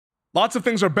Lots of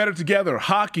things are better together.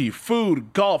 Hockey,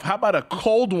 food, golf. How about a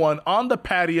cold one on the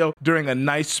patio during a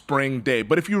nice spring day?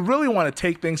 But if you really want to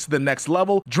take things to the next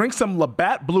level, drink some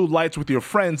Labatt Blue Lights with your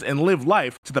friends and live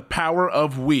life to the power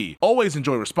of we. Always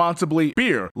enjoy responsibly.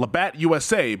 Beer, Labatt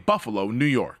USA, Buffalo, New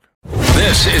York.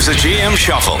 This is the GM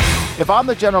Shuffle. If I'm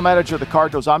the general manager of the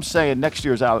Cardinals, I'm saying next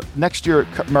year's out. Next year,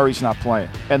 Murray's not playing.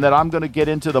 And that I'm going to get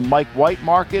into the Mike White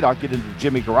market. I'll get into the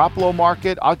Jimmy Garoppolo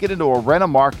market. I'll get into a Renna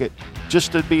market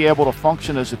just to be able to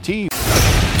function as a team.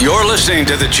 You're listening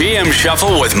to the GM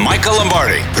Shuffle with Michael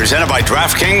Lombardi, presented by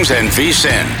DraftKings and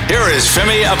VSiN. Here is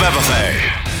Femi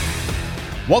Abebefe.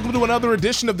 Welcome to another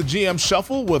edition of the GM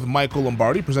Shuffle with Michael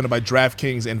Lombardi, presented by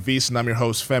DraftKings and VSiN. I'm your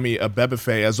host, Femi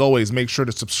Abebefe. As always, make sure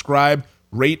to subscribe,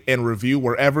 rate, and review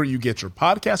wherever you get your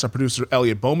podcast. Our producer,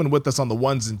 Elliot Bowman, with us on the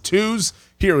ones and twos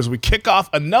here as we kick off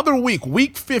another week,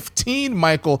 Week 15,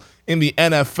 Michael, in the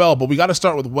NFL. But we got to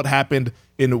start with what happened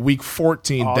in Week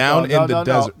 14 in the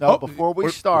desert. Before we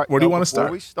start. Where do you want to start?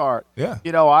 Before we start, yeah.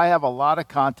 I have a lot of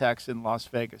contacts in Las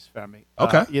Vegas, Femi.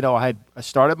 Okay. I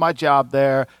started my job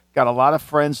there. Got a lot of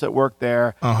friends that work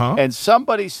there, and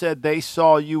somebody said they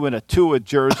saw you in a Tua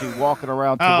jersey walking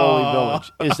around Tivoli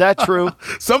Village. Is that true?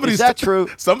 Somebody's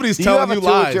telling you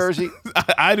lies. Jersey?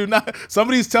 I do not.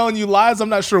 Somebody's telling you lies. I'm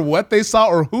not sure what they saw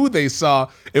or who they saw.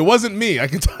 It wasn't me. I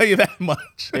can tell you that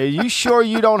much. Are you sure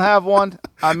you don't have one?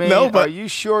 I mean, no, but are you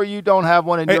sure you don't have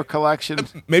one in your collection?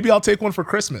 Maybe I'll take one for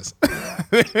Christmas.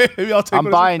 I'm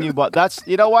buying you, but that's,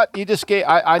 you know what? You just gave,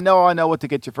 I know what to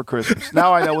get you for Christmas.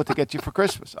 Now I know what to get you for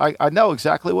Christmas. I know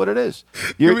exactly what it is.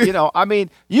 You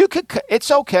could, it's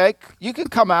okay. You can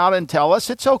come out and tell us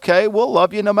it's okay. We'll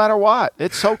love you no matter what.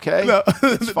 It's okay. No,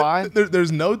 it's fine.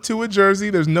 There's no Tua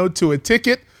jersey. There's no Tua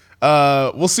ticket.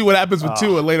 We'll see what happens with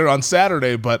Tua later on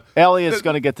Saturday, but Elliot's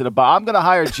going to get to the bottom. I'm going to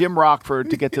hire Jim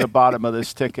Rockford to get to the bottom of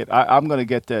this ticket. I'm going to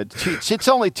get that. It's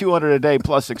only $200 a day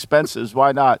plus expenses.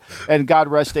 Why not? And God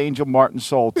rest Angel Martin's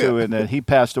soul too. And he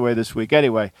passed away this week.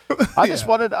 Anyway, I just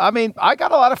wanted. I mean, I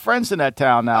got a lot of friends in that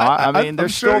town now. I mean, they're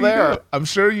still there. I'm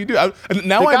sure you do. The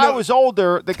guy was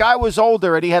older. The guy was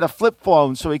older, and he had a flip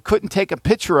phone, so he couldn't take a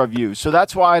picture of you. So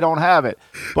that's why I don't have it.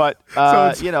 But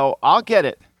I'll get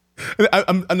it.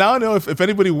 Now I know if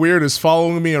anybody weird is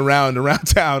following me around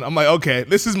town, I'm like, okay,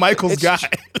 this is Michael's guy.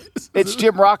 It's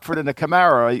Jim Rockford in the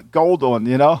Camaro, gold one,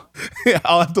 Yeah,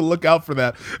 I'll have to look out for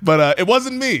that. But it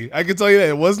wasn't me. I can tell you that.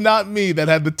 It was not me that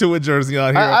had the Tua jersey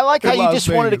on here. I like how you just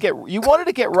wanted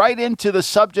to get right into the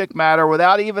subject matter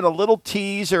without even a little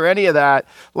tease or any of that.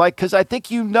 Like, because I think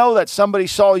that somebody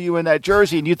saw you in that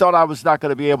jersey and you thought I was not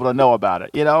going to be able to know about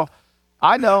it.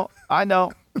 I know.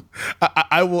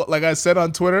 I will, like I said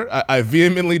on Twitter, I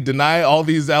vehemently deny all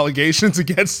these allegations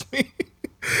against me.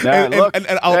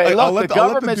 The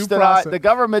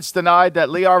government's denied that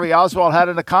Lee Harvey Oswald had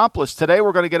an accomplice. Today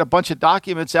we're going to get a bunch of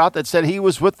documents out that said he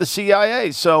was with the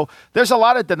CIA. So there's a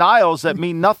lot of denials that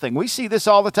mean nothing. We see this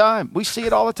all the time. We see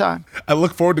it all the time. I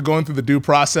look forward to going through the due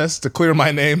process to clear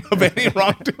my name of any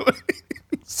wrongdoing.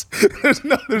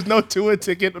 There's no Tua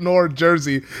ticket nor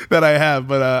jersey that I have,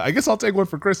 but I guess I'll take one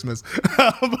for Christmas.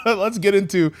 But let's get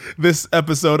into this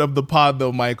episode of the pod,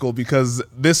 though, Michael, because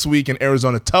this week in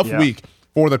Arizona, tough week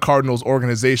for the Cardinals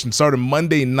organization. Started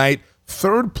Monday night,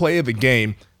 third play of the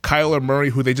game. Kyler Murray,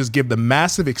 who they just gave the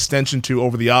massive extension to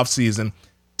over the offseason,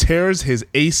 tears his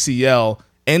ACL,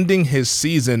 ending his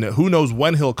season. Who knows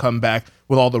when he'll come back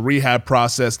with all the rehab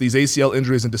process. These ACL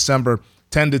injuries in December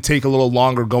tend to take a little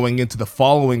longer going into the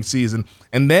following season.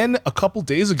 And then a couple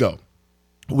days ago,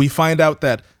 we find out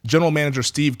that General Manager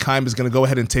Steve Keim is going to go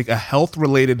ahead and take a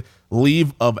health-related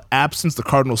leave of absence. The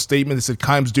Cardinals statement, they said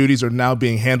Keim's duties are now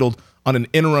being handled on an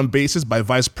interim basis by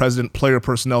Vice President Player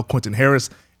Personnel Quentin Harris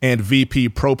and VP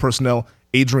Pro Personnel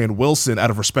Adrian Wilson. Out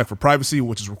of respect for privacy,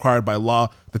 which is required by law,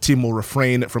 the team will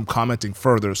refrain from commenting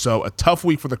further. So a tough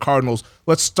week for the Cardinals.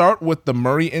 Let's start with the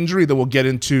Murray injury, then we'll get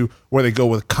into where they go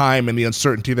with Keim and the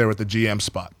uncertainty there at the GM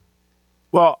spot.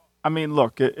 Well, I mean,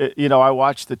 look, I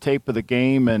watched the tape of the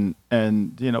game and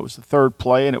it was the third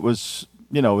play and it was,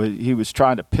 he was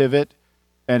trying to pivot.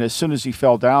 And as soon as he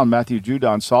fell down, Matthew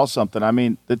Judon saw something. I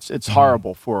mean, it's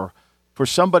horrible for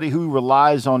somebody who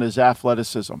relies on his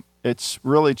athleticism. It's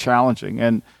really challenging.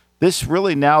 And this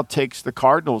really now takes the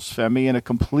Cardinals, Femi, in a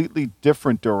completely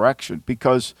different direction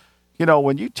because,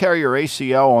 when you tear your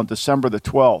ACL on December the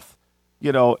 12th,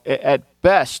 at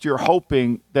best you're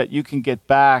hoping that you can get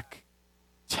back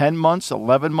 10 months,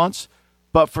 11 months.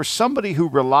 But for somebody who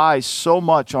relies so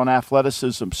much on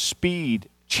athleticism, speed,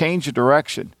 change of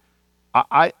direction,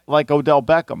 I like Odell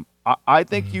Beckham. I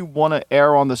think you want to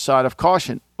err on the side of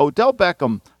caution. Odell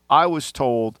Beckham, I was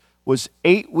told, was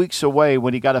 8 weeks away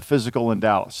when he got a physical in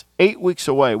Dallas. 8 weeks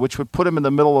away, which would put him in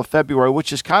the middle of February,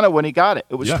 which is kind of when he got it.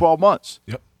 It was 12 months.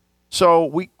 Yep. So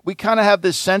we kind of have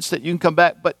this sense that you can come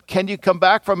back, but can you come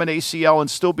back from an ACL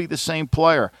and still be the same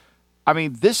player? I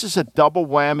mean, this is a double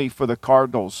whammy for the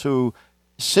Cardinals, who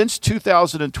since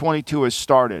 2022 has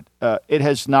started, it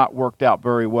has not worked out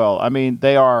very well. I mean,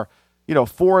 they are,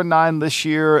 4-9 this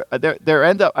year. They're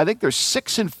end up. I think they're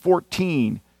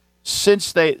 6-14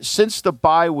 since the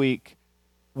bye week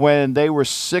when they were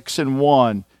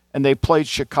 6-1 and they played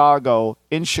Chicago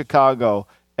in Chicago,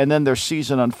 and then their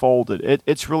season unfolded.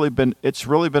 It's really been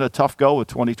a tough go with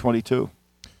 2022.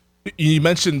 You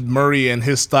mentioned Murray and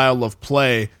his style of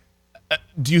play.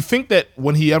 Do you think that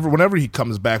whenever he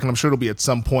comes back, and I'm sure it'll be at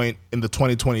some point in the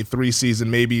 2023 season,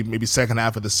 maybe second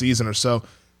half of the season or so,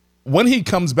 when he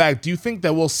comes back, do you think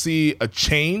that we'll see a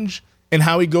change in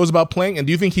how he goes about playing? And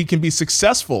do you think he can be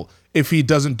successful if he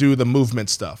doesn't do the movement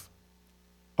stuff?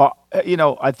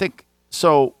 I think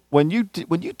so. When you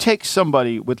take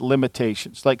somebody with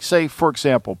limitations, like say, for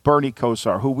example, Bernie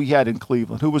Kosar, who we had in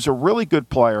Cleveland, who was a really good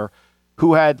player,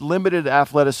 who had limited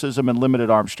athleticism and limited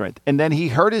arm strength, and then he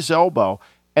hurt his elbow,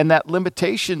 and that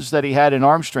limitations that he had in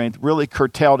arm strength really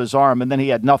curtailed his arm, and then he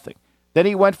had nothing. Then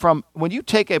he went from, when you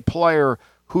take a player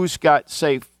who's got,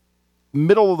 say,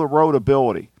 middle-of-the-road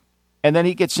ability, and then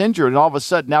he gets injured, and all of a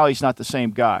sudden now he's not the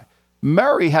same guy.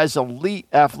 Murray has elite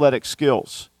athletic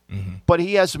skills. Mm-hmm. But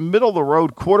he has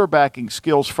middle-of-the-road quarterbacking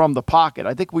skills from the pocket.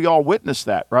 I think we all witnessed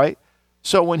that, right?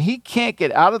 So when he can't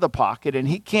get out of the pocket and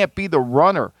he can't be the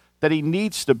runner that he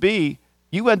needs to be,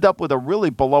 you end up with a really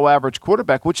below-average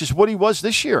quarterback, which is what he was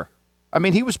this year. I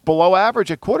mean, he was below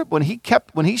average at quarterback.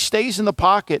 When he stays in the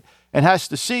pocket and has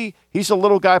to see, he's a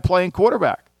little guy playing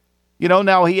quarterback.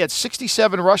 Now he had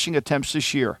 67 rushing attempts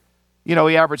this year. He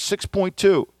averaged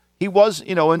 6.2. He was,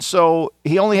 and so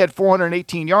he only had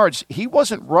 418 yards. He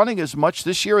wasn't running as much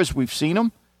this year as we've seen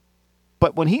him.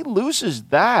 But when he loses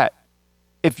that,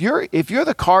 if you're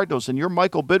the Cardinals and you're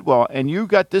Michael Bidwell and you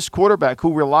got this quarterback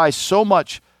who relies so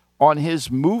much on his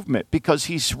movement because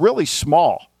he's really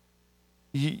small,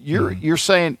 you're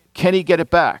saying, can he get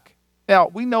it back? Now,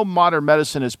 we know modern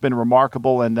medicine has been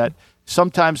remarkable and that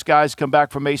sometimes guys come back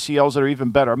from ACLs that are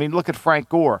even better. I mean, look at Frank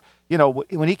Gore.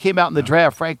 When he came out in the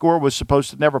draft, Frank Gore was supposed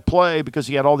to never play because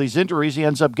he had all these injuries. He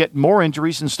ends up getting more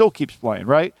injuries and still keeps playing,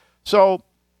 right? So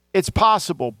it's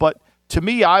possible. But to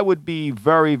me, I would be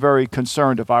very, very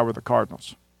concerned if I were the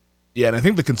Cardinals. Yeah, and I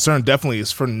think the concern definitely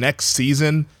is for next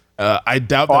season. I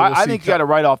doubt that we'll I think you got to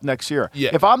write off next year. Yeah.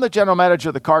 If I'm the general manager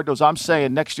of the Cardinals, I'm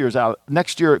saying next year's out.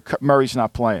 Next year, Murray's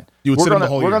not playing. You would sit him the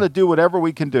whole year. We're going to do whatever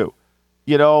we can do,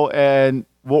 and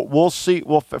we'll see.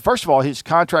 Well, first of all, his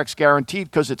contract's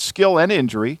guaranteed because it's skill and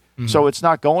injury, so it's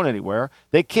not going anywhere.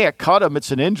 They can't cut him.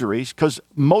 It's an injury because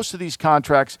most of these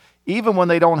contracts, even when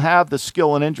they don't have the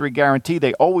skill and injury guarantee,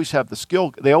 they always have the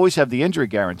skill. They always have the injury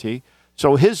guarantee.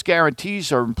 So his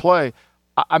guarantees are in play.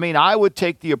 I mean, I would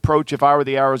take the approach if I were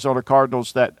the Arizona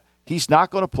Cardinals that he's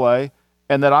not going to play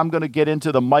and that I'm going to get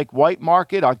into the Mike White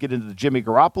market. I'll get into the Jimmy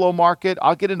Garoppolo market.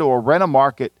 I'll get into a Renna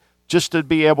market just to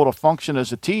be able to function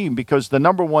as a team because the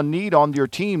number one need on your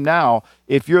team now,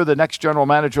 if you're the next general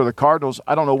manager of the Cardinals,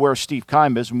 I don't know where Steve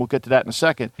Keim is, and we'll get to that in a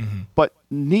second, but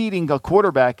needing a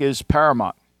quarterback is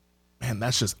paramount. Man,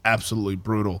 that's just absolutely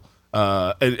brutal.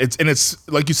 It's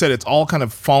like you said, it's all kind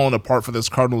of fallen apart for this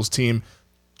Cardinals team.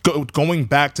 Going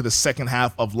back to the second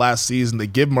half of last season, they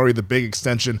give Murray the big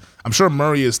extension. I'm sure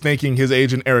Murray is thanking his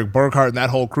agent Eric Burkhart and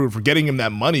that whole crew for getting him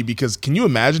that money because can you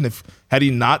imagine had he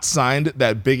not signed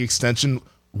that big extension,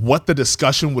 what the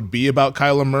discussion would be about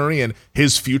Kyler Murray and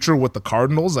his future with the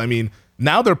Cardinals? I mean,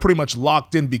 now they're pretty much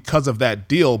locked in because of that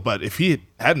deal, but if he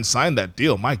hadn't signed that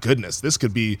deal, my goodness, this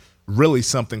could be really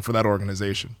something for that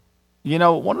organization.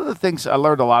 One of the things I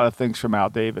learned a lot of things from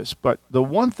Al Davis, but the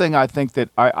one thing I think that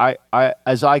I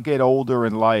as I get older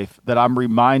in life that I'm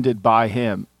reminded by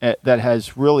him that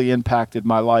has really impacted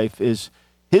my life is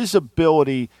his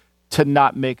ability to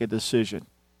not make a decision.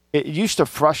 It used to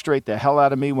frustrate the hell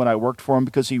out of me when I worked for him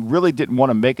because he really didn't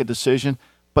want to make a decision.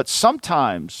 But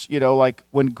sometimes, like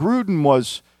when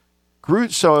Gruden.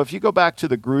 So if you go back to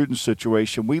the Gruden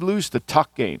situation, we lose the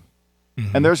Tuck game.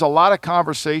 Mm-hmm. And there's a lot of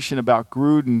conversation about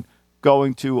Gruden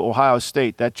going to Ohio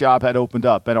State. That job had opened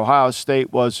up, and Ohio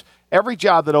State was every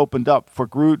job that opened up for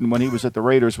Gruden when he was at the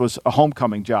Raiders was a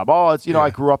homecoming job. Oh, it's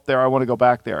I grew up there. I want to go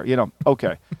back there.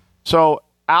 Okay. So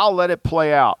Al let it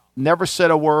play out. Never said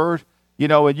a word.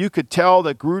 And you could tell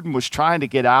that Gruden was trying to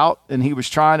get out, and he was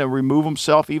trying to remove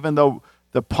himself, even though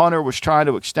the punter was trying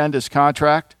to extend his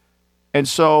contract. And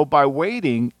so by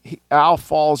waiting, Al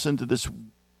falls into this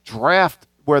draft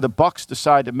where the Bucs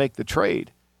decide to make the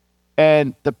trade.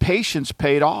 And the patience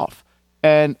paid off.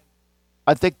 And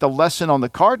I think the lesson on the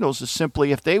Cardinals is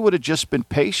simply if they would have just been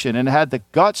patient and had the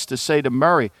guts to say to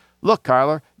Murray, look,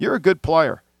 Kyler, you're a good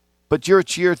player, but you're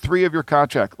at year 3 of your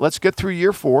contract. Let's get through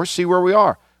year 4, see where we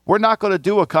are. We're not going to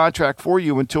do a contract for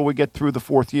you until we get through the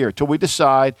 4th year, until we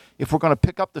decide if we're going to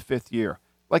pick up the 5th year.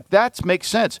 Like, that makes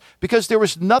sense because there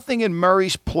was nothing in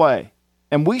Murray's play,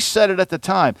 and we said it at the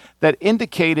time, that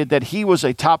indicated that he was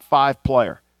a top 5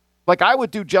 player. Like, I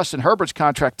would do Justin Herbert's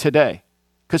contract today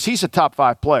because he's a top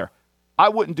 5 player. I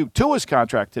wouldn't do Tua's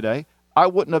contract today. I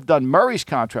wouldn't have done Murray's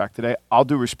contract today. All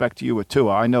due respect to you with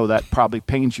Tua. I know that probably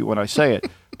pains you when I say it,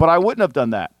 but I wouldn't have done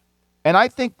that. And I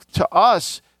think to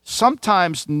us,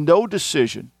 sometimes no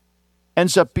decision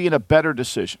ends up being a better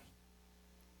decision.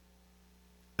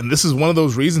 And this is one of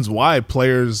those reasons why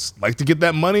players like to get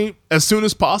that money as soon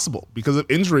as possible because of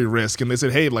injury risk. And they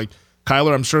said, hey, like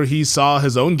Kyler, I'm sure he saw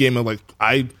his own game of like,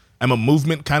 I am a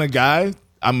movement kind of guy.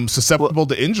 I'm susceptible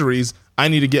to injuries. I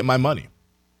need to get my money.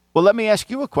 Well, let me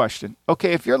ask you a question.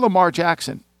 Okay, if you're Lamar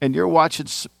Jackson and you're watching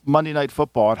Monday Night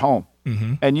Football at home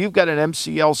and you've got an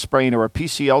MCL sprain or a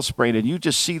PCL sprain and you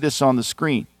just see this on the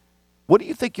screen, what do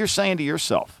you think you're saying to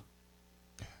yourself?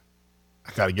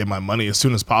 I got to get my money as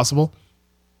soon as possible.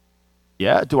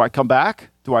 Yeah, do I come back?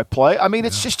 Do I play? I mean,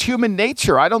 it's just human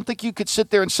nature. I don't think you could sit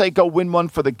there and say, go win one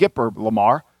for the Gipper,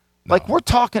 Lamar. No. Like, we're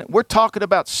talking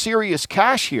about serious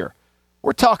cash here.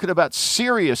 We're talking about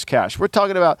serious cash. We're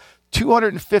talking about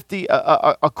 $250,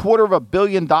 $250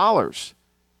 million.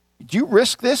 Do you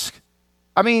risk this?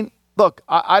 I mean, look,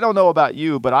 I don't know about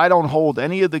you, but I don't hold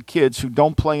any of the kids who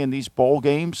don't play in these bowl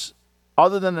games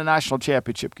other than the national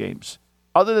championship games.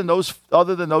 Other than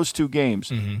those 2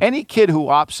 games, any kid who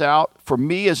opts out, for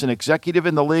me as an executive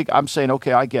in the league, I'm saying,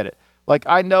 okay, I get it. Like,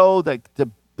 I know that the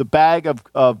bag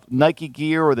of Nike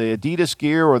gear or the Adidas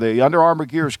gear or the Under Armour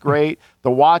gear is great.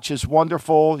 The watch is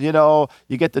wonderful. You know,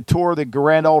 you get the tour of the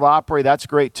Grand Ole Opry. That's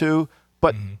great too.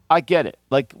 But I get it.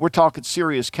 Like, we're talking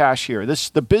serious cash here.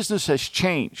 The business has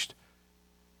changed.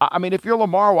 I mean, if you're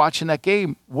Lamar watching that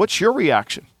game, what's your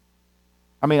reaction?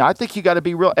 I mean, I think you got to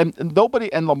be real. And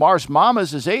Lamar's mom is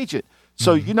his agent.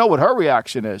 So you know what her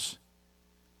reaction is.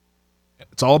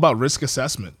 It's all about risk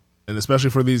assessment. And especially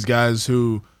for these guys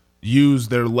who use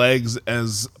their legs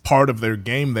as part of their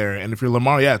game there. And if you're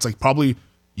Lamar, it's like probably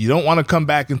you don't want to come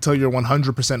back until you're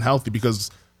 100% healthy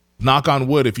because, knock on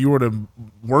wood, if you were to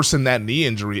worsen that knee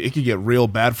injury, it could get real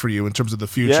bad for you in terms of the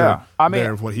future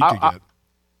of what he could get.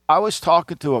 I was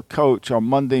talking to a coach on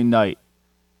Monday night,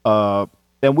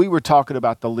 and we were talking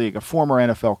about the league, a former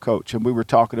NFL coach, and we were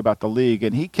talking about the league,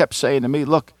 and he kept saying to me,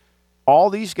 look, all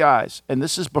these guys, and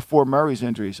this is before Murray's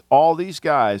injuries, all these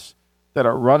guys that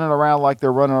are running around like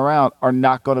they're running around are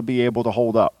not going to be able to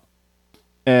hold up.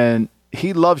 And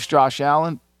he loves Josh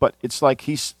Allen, but it's like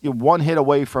he's one hit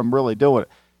away from really doing it.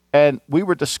 And we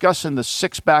were discussing the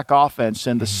 6-back offense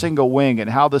and the single wing and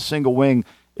how the single wing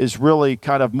is really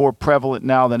kind of more prevalent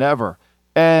now than ever.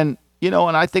 And, and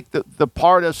I think that the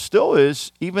part of still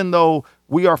is, even though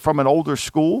we are from an older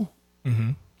school,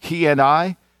 he and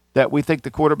I, that we think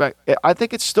the quarterback, I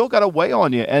think it's still got to weigh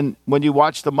on you. And when you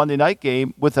watch the Monday night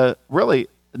game with a really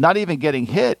not even getting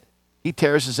hit, he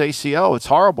tears his ACL. It's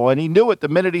horrible. And he knew it the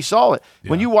minute he saw it.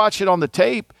 Yeah. When you watch it on the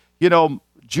tape,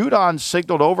 Judon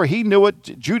signaled over. He knew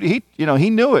it. He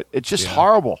knew it. It's just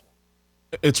horrible.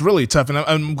 It's really tough. And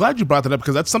I'm glad you brought that up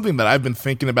because that's something that I've been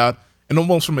thinking about. And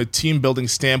almost from a team building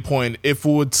standpoint, if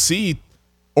we would see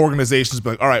organizations be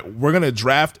like, all right, we're going to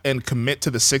draft and commit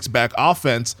to the 6-back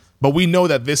offense, but we know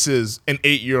that this is an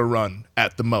 8-year run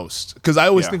at the most. Because I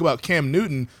always think about Cam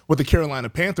Newton with the Carolina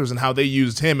Panthers and how they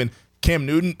used him. And Cam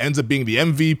Newton ends up being the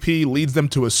MVP, leads them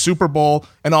to a Super Bowl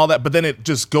and all that. But then it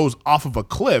just goes off of a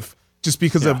cliff just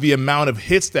because of the amount of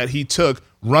hits that he took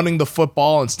running the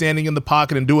football and standing in the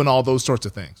pocket and doing all those sorts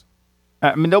of things.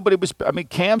 I mean,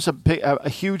 Cam's a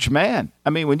huge man. I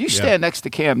mean, when you stand next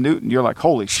to Cam Newton, you're like,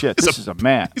 holy shit, this is a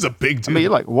man. He's a big dude. I mean,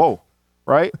 you're like, whoa,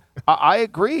 right? I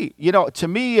agree. To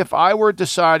me, if I were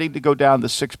deciding to go down the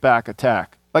 6-back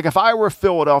attack, like if I were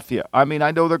Philadelphia, I mean, I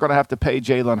know they're going to have to pay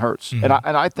Jalen Hurts. And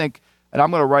I think, and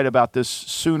I'm going to write about this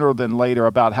sooner than later,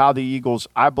 about how the Eagles,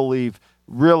 I believe,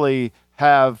 really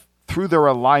have, through their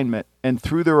alignment and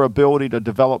through their ability to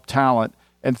develop talent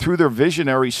and through their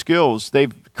visionary skills,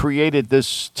 they've created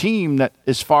this team that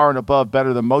is far and above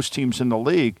better than most teams in the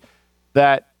league,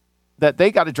 that they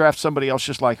got to draft somebody else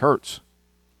just like Hurts.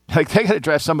 Like, they got to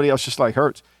draft somebody else just like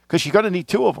Hurts because you're going to need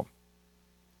 2 of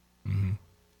them.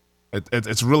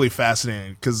 It's really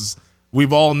fascinating because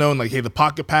we've all known, like, hey, the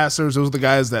pocket passers, those are the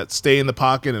guys that stay in the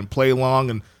pocket and play long,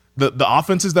 and the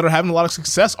offenses that are having a lot of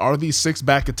success are these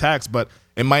 6-back attacks, but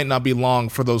it might not be long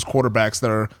for those quarterbacks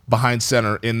that are behind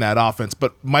center in that offense.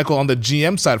 But Michael, on the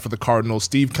GM side for the Cardinals,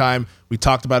 Steve Keim, we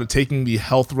talked about it, taking the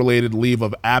health-related leave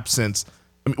of absence.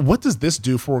 I mean, what does this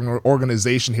do for an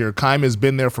organization here? Keim has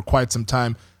been there for quite some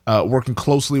time, working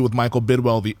closely with Michael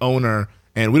Bidwell, the owner,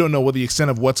 and we don't know what the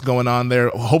extent of what's going on there.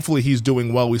 Hopefully he's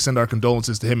doing well. We send our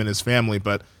condolences to him and his family,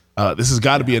 but this has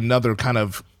got to be another kind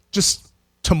of just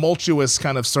tumultuous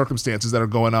kind of circumstances that are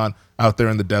going on out there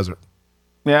in the desert.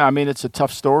 Yeah, I mean, it's a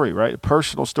tough story, right? A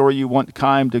personal story. You want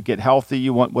Keim to get healthy.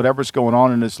 You want whatever's going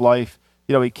on in his life.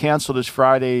 You know, he canceled his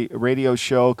Friday radio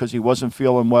show because he wasn't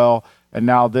feeling well, and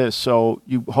now this. So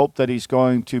you hope that he's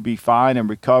going to be fine and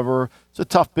recover. It's a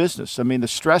tough business. I mean, the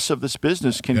stress of this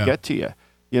business can get to you,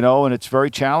 you know, and it's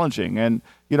very challenging. And,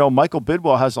 you know, Michael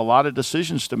Bidwell has a lot of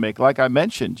decisions to make. Like I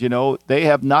mentioned, you know, they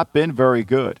have not been very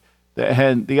good.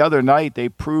 And the other night, they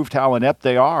proved how inept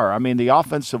they are. I mean, the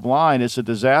offensive line is a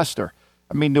disaster.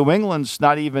 I mean, New England's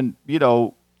not even, you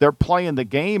know, they're playing the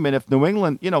game. And if New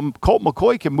England, you know, Colt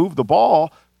McCoy can move the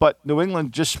ball, but New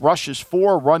England just rushes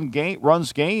 4,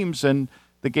 runs games, and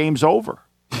the game's over.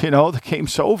 You know, the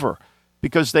game's over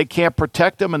because they can't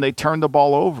protect them and they turn the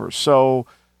ball over. So,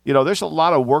 you know, there's a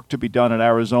lot of work to be done in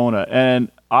Arizona.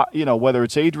 And, you know, whether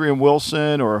it's Adrian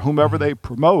Wilson or whomever they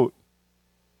promote,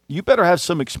 you better have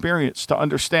some experience to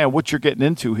understand what you're getting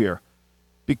into here.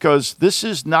 Because this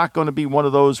is not going to be one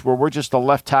of those where we're just a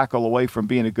left tackle away from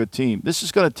being a good team. This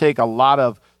is going to take a lot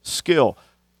of skill,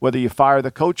 whether you fire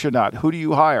the coach or not. Who do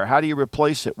you hire? How do you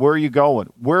replace it? Where are you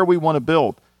going? Where we want to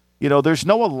build? You know, there's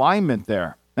no alignment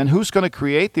there. And who's going to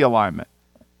create the alignment?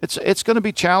 It's going to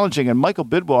be challenging, and Michael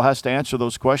Bidwell has to answer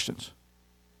those questions.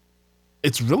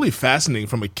 It's really fascinating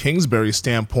from a Kingsbury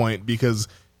standpoint because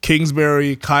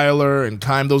Kingsbury, Kyler, and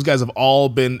Keim, those guys have all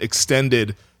been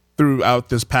extended throughout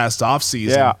this past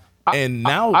offseason. Yeah. And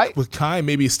now with Keim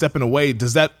maybe stepping away,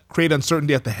 does that create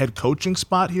uncertainty at the head coaching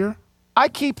spot here? I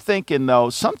keep thinking, though,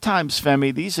 sometimes,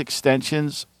 Femi, these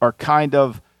extensions are kind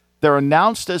of, they're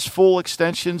announced as full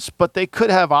extensions, but they could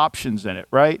have options in it,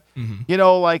 right? Mm-hmm. You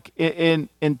know, like in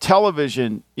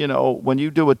television, you know, when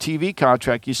you do a TV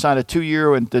contract, you sign a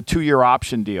 2-year and the 2-year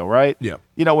option deal, right? Yeah.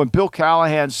 You know, when Bill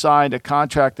Callahan signed a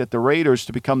contract at the Raiders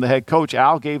to become the head coach,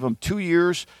 Al gave him 2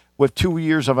 years with 2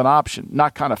 years of an option.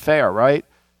 Not kind of fair, right?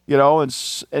 You know, and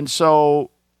so,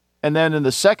 and then in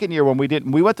the second year when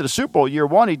we went to the Super Bowl year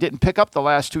 1, he didn't pick up the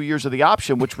last 2 years of the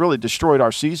option, which really destroyed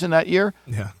our season that year.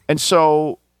 Yeah. And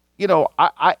so, you know,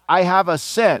 I have a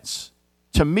sense,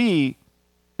 to me,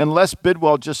 unless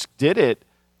Bidwell just did it,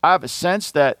 I have a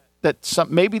sense that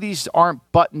maybe these aren't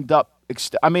buttoned up.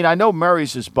 I mean, I know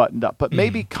Murray's is buttoned up, but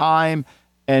maybe Keim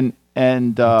and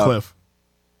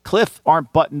Cliff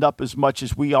aren't buttoned up as much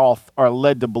as we all are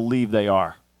led to believe they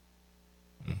are.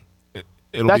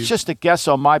 That's just a guess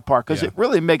on my part because it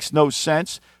really makes no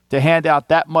sense to hand out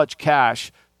that much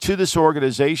cash to this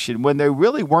organization when they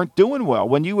really weren't doing well.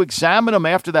 When you examine them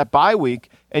after that bye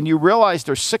week and you realize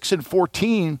they're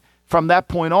 6-14 from that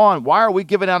point on, why are we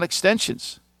giving out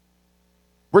extensions?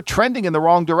 We're trending in the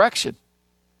wrong direction.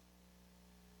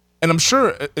 And I'm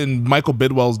sure in Michael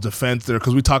Bidwell's defense there,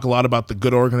 because we talk a lot about the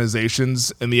good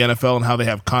organizations in the NFL and how they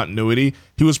have continuity,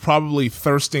 he was probably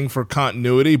thirsting for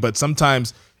continuity, but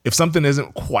sometimes if something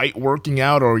isn't quite working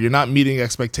out or you're not meeting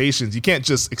expectations, you can't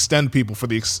just extend people for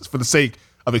the sake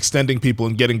of extending people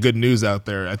and getting good news out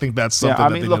there. I think that's something that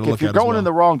they need to look at. Look, if you're going in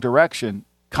the wrong direction,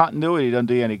 continuity doesn't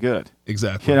do you any good.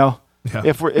 Exactly. You know? Yeah.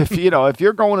 If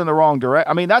you're going in the wrong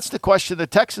direction, I mean, that's the question the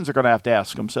Texans are going to have to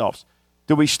ask themselves.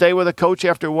 Do we stay with a coach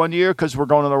after 1 year because we're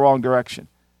going in the wrong direction?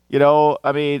 You know,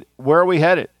 I mean, where are we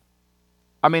headed?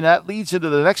 I mean, that leads into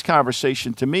the next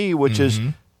conversation to me, which is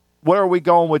where are we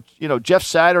going with, you know, Jeff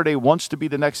Saturday wants to be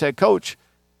the next head coach,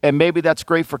 and maybe that's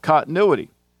great for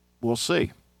continuity. We'll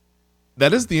see.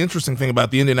 That is the interesting thing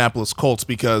about the Indianapolis Colts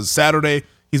because Saturday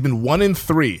he's been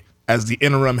 1-3 as the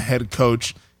interim head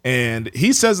coach, and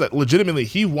he says that legitimately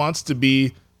he wants to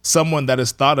be someone that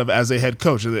is thought of as a head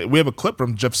coach. We have a clip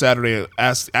from Jeff Saturday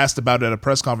asked about it at a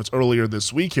press conference earlier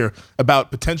this week here about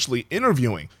potentially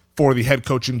interviewing for the head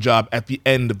coaching job at the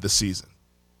end of the season.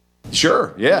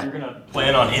 Sure, yeah. You're going to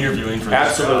plan on interviewing for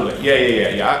Absolutely.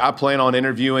 This job? Yeah. I plan on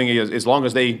interviewing as long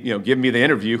as they, give me the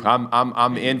interview.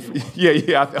 I'm in.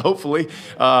 Yeah. Hopefully,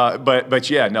 but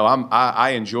yeah, no.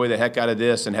 I enjoy the heck out of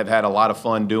this and have had a lot of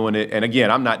fun doing it. And again,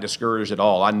 I'm not discouraged at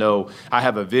all. I know I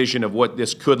have a vision of what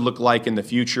this could look like in the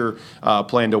future.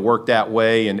 Plan to work that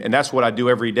way, and that's what I do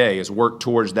every day is work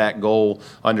towards that goal,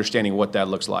 understanding what that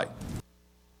looks like.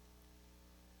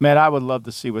 Man, I would love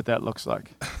to see what that looks like.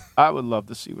 I would love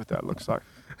to see what that looks like.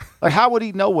 Like, how would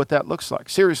he know what that looks like?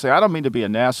 Seriously, I don't mean to be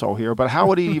an asshole here, but how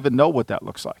would he even know what that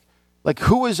looks like? Like,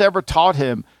 who has ever taught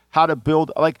him how to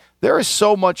build? Like, there is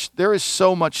so much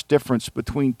difference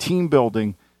between team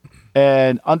building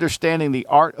and understanding the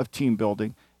art of team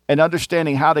building and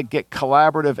understanding how to get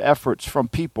collaborative efforts from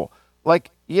people.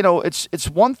 Like, it's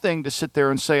one thing to sit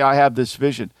there and say, I have this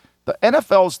vision. The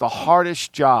NFL is the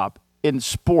hardest job in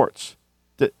sports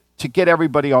to get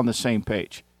everybody on the same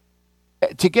page.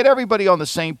 To get everybody on the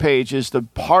same page is the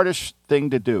hardest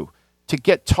thing to do. To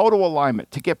get total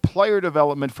alignment, to get player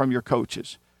development from your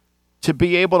coaches, to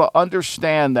be able to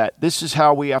understand that this is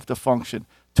how we have to function,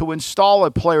 to install a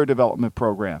player development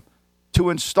program, to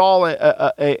install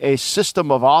a system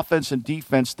of offense and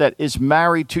defense that is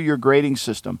married to your grading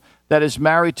system, that is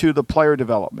married to the player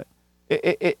development.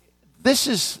 This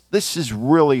is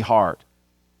really hard.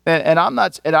 And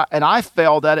I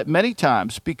failed at it many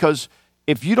times because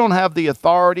if you don't have the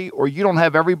authority or you don't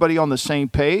have everybody on the same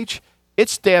page,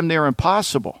 it's damn near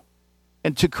impossible.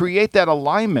 And to create that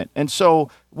alignment. And so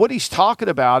what he's talking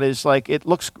about is like it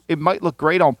might look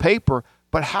great on paper,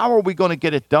 but how are we going to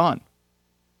get it done?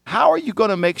 How are you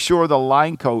going to make sure the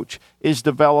line coach is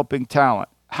developing talent?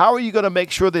 How are you going to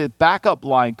make sure the backup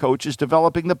line coach is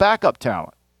developing the backup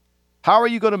talent? How are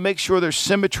you going to make sure there's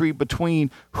symmetry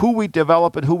between who we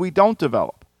develop and who we don't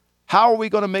develop? How are we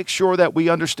going to make sure that we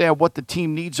understand what the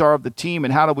team needs are of the team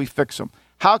and how do we fix them?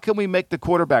 How can we make the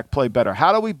quarterback play better?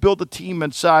 How do we build a team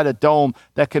inside a dome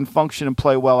that can function and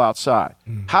play well outside?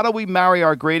 How do we marry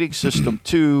our grading system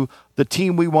to the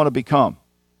team we want to become?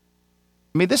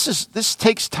 I mean, this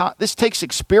takes time. This takes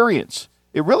experience.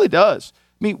 It really does.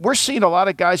 I mean, we're seeing a lot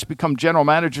of guys become general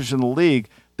managers in the league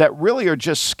that really are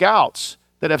just scouts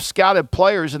that have scouted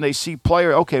players and they see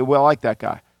player, okay, well, I like that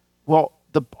guy. Well,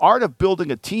 the art of building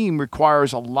a team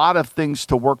requires a lot of things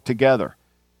to work together,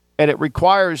 and it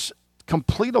requires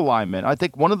complete alignment. I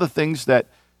think one of the things that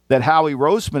Howie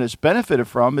Roseman has benefited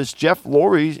from is Jeff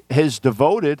Lurie has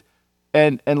devoted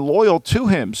and loyal to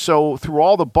him. So through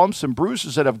all the bumps and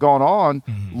bruises that have gone on,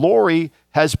 Lurie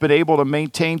has been able to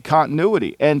maintain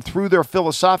continuity. And through their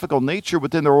philosophical nature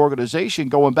within their organization,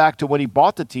 going back to when he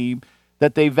bought the team,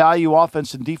 that they value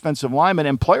offense and defensive linemen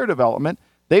and player development,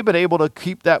 they've been able to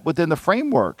keep that within the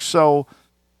framework. So,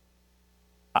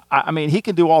 I mean, he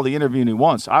can do all the interviewing he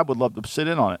wants. I would love to sit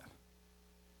in on it.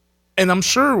 And I'm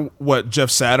sure what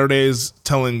Jeff Saturday is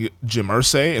telling Jim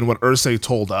Irsay and what Irsay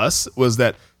told us was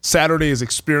that Saturday's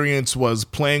experience was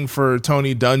playing for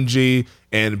Tony Dungy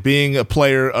and being a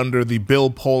player under the Bill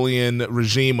Polian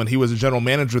regime when he was a general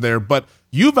manager there. But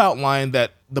you've outlined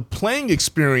that the playing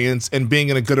experience and being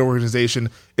in a good organization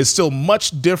is still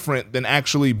much different than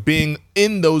actually being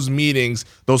in those meetings,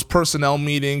 those personnel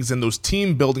meetings and those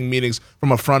team building meetings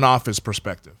from a front office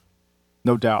perspective.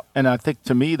 No doubt. And I think,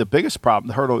 to me, the biggest problem,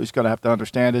 the hurdle he's going to have to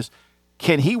understand is,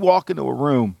 can he walk into a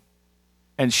room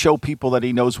and show people that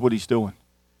he knows what he's doing?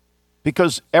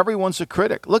 Because everyone's a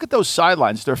critic. Look at those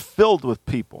sidelines. They're filled with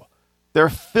people. They're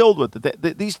filled with it.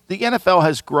 The NFL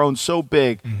has grown so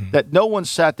big that no one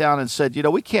sat down and said,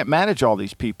 we can't manage all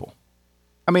these people.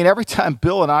 I mean, every time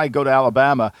Bill and I go to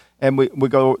Alabama and we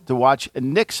go to watch,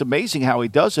 and Nick's amazing how he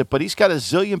does it, but he's got a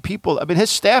zillion people. I mean,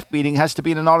 his staff meeting has to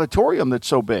be in an auditorium that's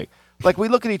so big. Like, we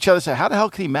look at each other and say, how the hell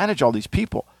can he manage all these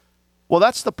people? Well,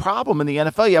 that's the problem in the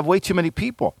NFL. You have way too many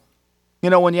people.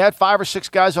 When you had 5 or 6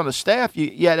 guys on the staff,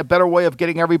 you had a better way of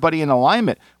getting everybody in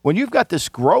alignment. When you've got this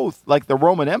growth like the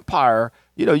Roman Empire,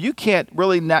 you can't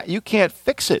you can't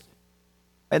fix it.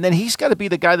 And then he's got to be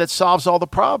the guy that solves all the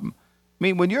problem. I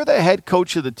mean, when you're the head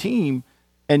coach of the team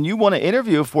and you want to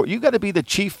interview for it, you got to be the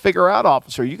chief figure-out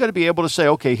officer. You got to be able to say,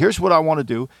 okay, here's what I want to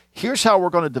do. Here's how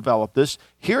we're going to develop this.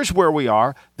 Here's where we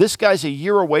are. This guy's a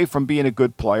year away from being a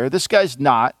good player. This guy's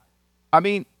not. I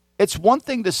mean, it's one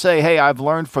thing to say, hey, I've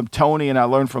learned from Tony and I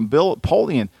learned from Bill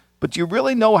Polian, but do you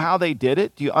really know how they did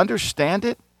it? Do you understand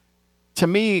it? To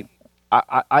me,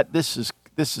 this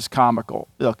is comical.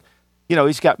 Look,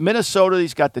 he's got Minnesota,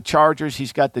 he's got the Chargers,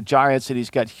 he's got the Giants, and he's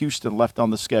got Houston left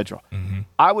on the schedule.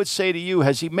 I would say to you,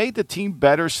 has he made the team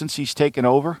better since he's taken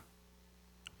over?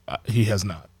 He has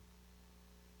not.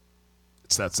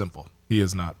 It's that simple. He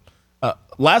has not.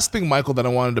 Last thing, Michael, that I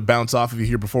wanted to bounce off of you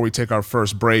here before we take our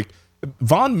first break.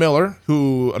 Von Miller,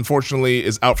 who unfortunately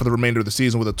is out for the remainder of the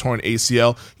season with a torn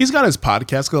ACL, he's got his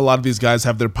podcast, because a lot of these guys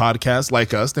have their podcasts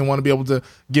like us. They want to be able to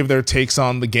give their takes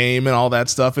on the game and all that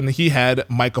stuff. And he had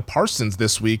Micah Parsons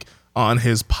this week on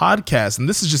his podcast. And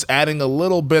this is just adding a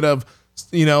little bit of,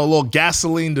 a little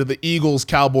gasoline to the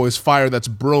Eagles-Cowboys fire that's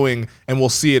brewing, and we'll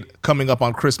see it coming up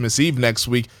on Christmas Eve next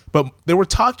week. But they were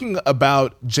talking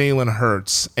about Jalen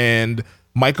Hurts and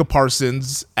Micah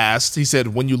Parsons asked, he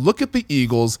said, when you look at the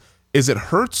Eagles, is it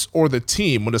Hurts or the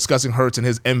team when discussing Hurts and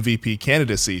his MVP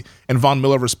candidacy? And Von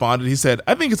Miller responded, he said,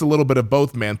 I think it's a little bit of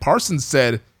both, man. Parsons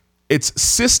said, it's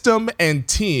system and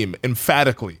team,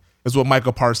 emphatically, is what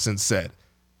Micah Parsons said.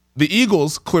 The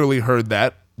Eagles clearly heard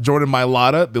that. Jordan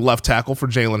Mailata, the left tackle for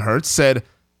Jalen Hurts, said,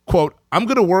 quote, I'm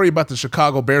going to worry about the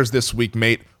Chicago Bears this week,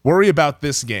 mate. Worry about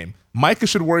this game. Micah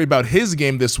should worry about his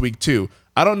game this week, too.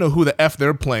 I don't know who the F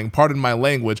they're playing, pardon my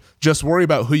language. Just worry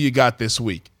about who you got this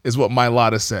week, is what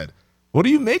Mailata said. What do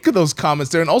you make of those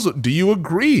comments there? And also, do you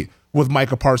agree with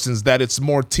Micah Parsons that it's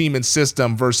more team and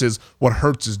system versus what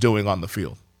Hurts is doing on the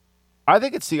field? I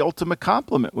think it's the ultimate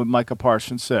compliment what Micah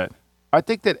Parsons said. I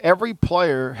think that every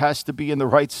player has to be in the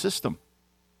right system.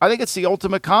 I think it's the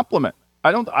ultimate compliment.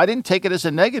 I didn't take it as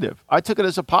a negative. I took it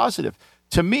as a positive.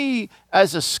 To me,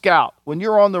 as a scout, when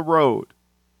you're on the road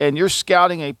and you're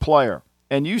scouting a player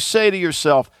and you say to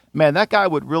yourself, man, that guy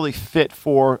would really fit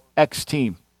for X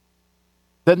team,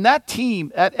 then that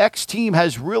X team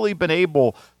has really been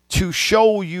able to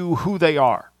show you who they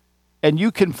are, and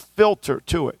you can filter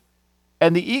to it.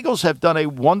 And the Eagles have done a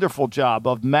wonderful job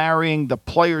of marrying the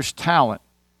player's talent,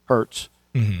 Hurts,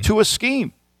 to a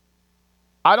scheme.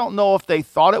 I don't know if they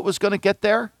thought it was going to get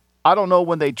there. I don't know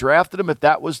when they drafted him if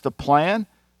that was the plan.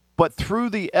 But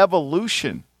through the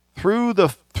evolution, through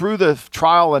the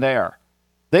trial and error,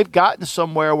 they've gotten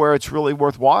somewhere where it's really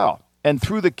worthwhile. And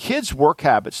through the kids' work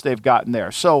habits, they've gotten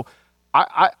there. So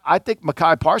I think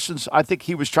Micah Parsons, I think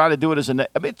he was trying to do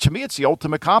it to me, it's the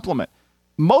ultimate compliment.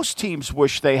 Most teams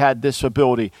wish they had this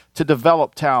ability to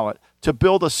develop talent, to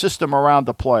build a system around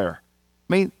the player.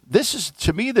 I mean, this is,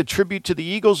 to me, the tribute to the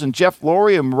Eagles and Jeff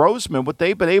Lurie and Roseman, what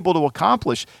they've been able to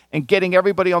accomplish and getting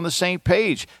everybody on the same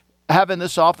page, having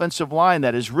this offensive line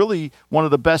that is really one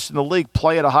of the best in the league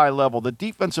play at a high level, the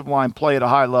defensive line play at a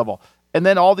high level, and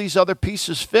then all these other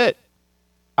pieces fit.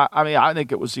 I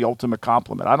think it was the ultimate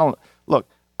compliment. I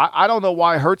don't know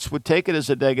why Hurts would take it as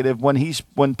a negative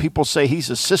when people say he's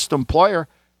a system player.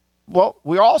 Well,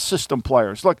 we're all system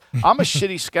players. Look, I'm a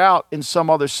shitty scout in some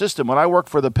other system. When I work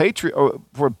for the Patriot or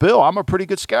for Bill, I'm a pretty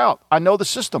good scout. I know the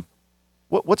system.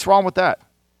 What's wrong with that?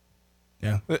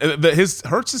 Yeah,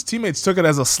 Hurts' teammates took it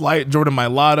as a slight. Jordan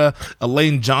Mailata,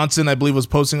 Elaine Johnson, I believe, was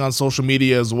posting on social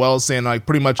media as well, saying like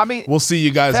pretty much, we'll see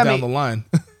you guys down the line.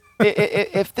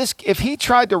 If he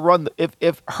tried to run,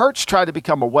 if Hurts tried to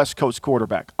become a West Coast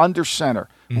quarterback, under center,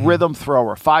 rhythm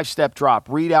thrower, 5-step drop,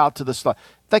 read out to the slot,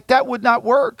 like that would not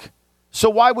work. So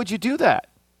why would you do that?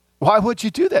 Why would you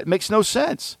do that? It makes no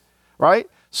sense, right?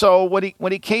 So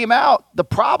when he came out, the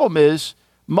problem is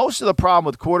most of the problem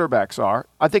with quarterbacks are,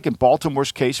 I think in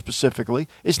Baltimore's case specifically,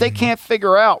 is they can't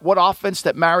figure out what offense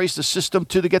that marries the system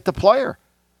to get the player.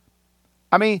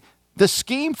 I mean, the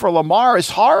scheme for Lamar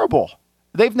is horrible.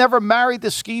 They've never married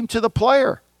the scheme to the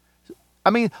player.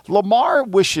 I mean, Lamar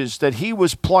wishes that he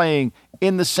was playing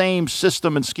in the same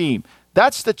system and scheme.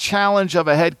 That's the challenge of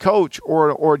a head coach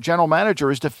or a general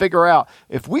manager, is to figure out,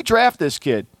 if we draft this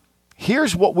kid,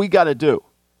 here's what we got to do.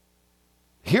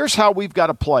 Here's how we've got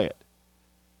to play it.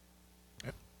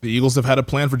 The Eagles have had a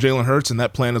plan for Jalen Hurts, and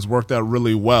that plan has worked out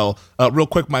really well. Real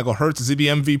quick, Michael, Hurts, is he the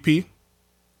MVP?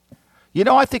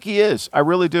 I think he is. I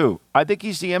really do. I think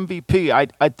he's the MVP.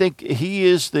 I think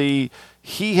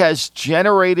he has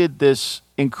generated this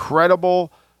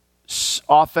incredible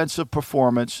offensive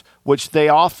performance, which they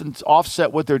often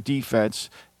offset with their defense,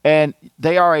 and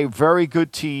they are a very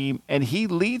good team, and he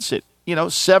leads it.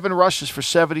 7 rushes for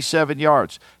 77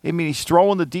 yards. I mean, he's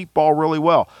throwing the deep ball really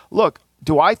well. Look,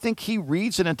 do I think he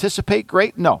reads and anticipates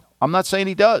great? No, I'm not saying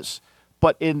he does.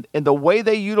 But in the way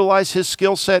they utilize his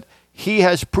skill set, he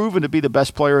has proven to be the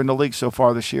best player in the league so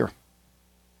far this year.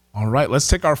 All right, let's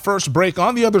take our first break.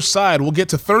 On the other side, we'll get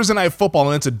to Thursday Night Football,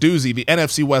 and it's a doozy, the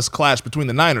NFC West clash between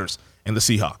the Niners and the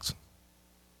Seahawks.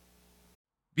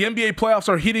 The NBA playoffs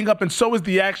are heating up, and so is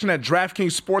the action at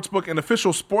DraftKings Sportsbook, an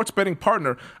official sports betting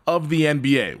partner of the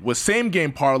NBA. With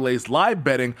same-game parlays, live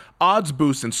betting, odds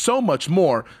boosts, and so much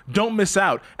more, don't miss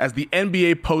out as the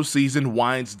NBA postseason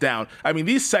winds down. I mean,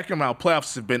 these second-round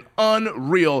playoffs have been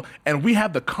unreal, and we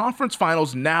have the conference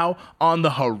finals now on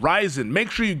the horizon.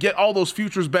 Make sure you get all those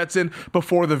futures bets in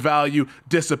before the value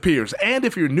disappears. And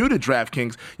if you're new to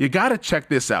DraftKings, you got to check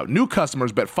this out. New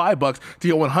customers bet $5 to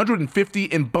get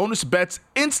 $150 in bonus bets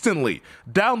instantly.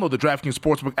 Download the DraftKings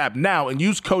Sportsbook app now and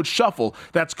use code SHUFFLE.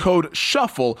 That's code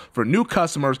SHUFFLE for new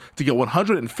customers to get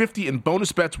 $150 in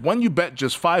bonus bets when you bet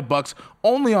just $5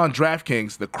 only on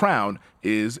DraftKings. The crown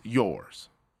is yours.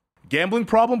 Gambling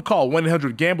problem? Call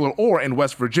 1-800-GAMBLER, or in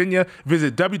West Virginia,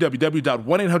 visit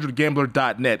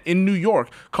www.1800gambler.net. In New York,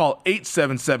 call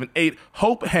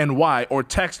 877-8-HOPE-NY or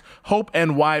text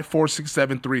HOPE-NY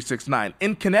 467-369.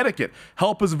 In Connecticut,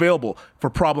 help is available for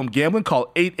problem gambling. Call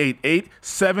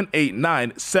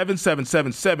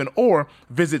 888-789-7777 or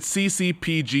visit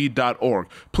ccpg.org.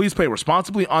 Please play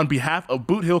responsibly on behalf of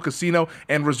Boot Hill Casino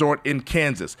and Resort in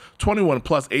Kansas. 21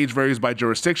 plus, age varies by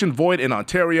jurisdiction, void in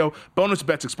Ontario. Bonus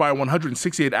bets expire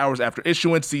 168 hours after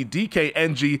issuance. See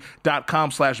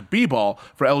dkng.com/bball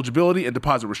for eligibility and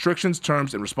deposit restrictions,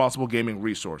 terms, and responsible gaming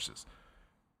resources.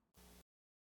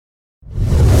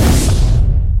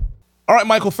 All right,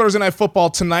 Michael, Thursday Night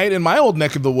Football tonight in my old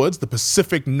neck of the woods, the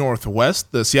Pacific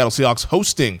Northwest. The Seattle Seahawks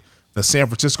hosting the San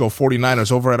Francisco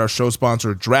 49ers over at our show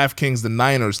sponsor, DraftKings. The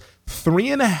Niners,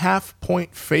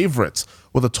 3.5-point favorites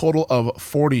with a total of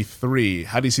 43.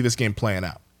 How do you see this game playing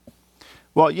out?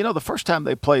 Well, the first time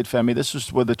they played, Femi, this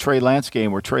was with the Trey Lance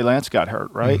game where Trey Lance got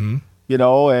hurt, right? Mm-hmm.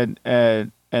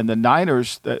 And the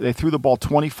Niners, they threw the ball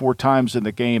 24 times in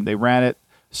the game. They ran it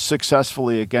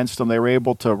successfully against them. They were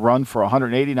able to run for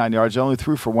 189 yards. They only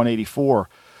threw for 184.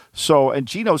 So, and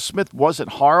Geno Smith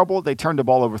wasn't horrible. They turned the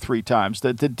ball over 3 times.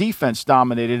 The defense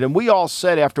dominated, and we all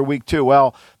said after week 2,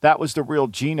 well, that was the real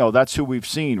Geno. That's who we've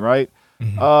seen, right?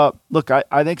 Mm-hmm. Look,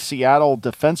 I think Seattle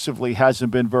defensively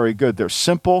hasn't been very good. They're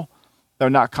simple. They're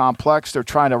not complex. They're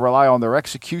trying to rely on their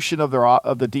execution of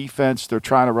the defense. They're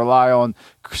trying to rely on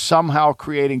somehow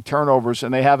creating turnovers,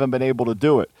 and they haven't been able to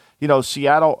do it.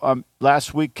 Seattle,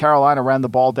 last week, Carolina ran the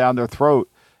ball down their throat.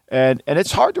 And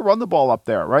it's hard to run the ball up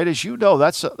there, right? As you know,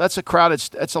 that's a crowded,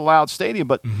 it's a loud stadium.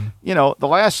 But, the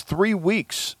last 3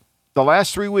 weeks,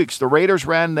 the Raiders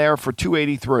ran there for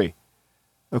 283.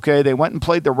 Okay, they went and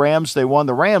played the Rams. They won.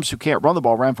 The Rams, who can't run the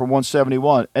ball, ran for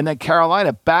 171. And then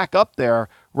Carolina back up there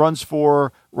runs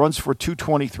for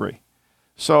 223.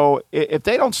 So if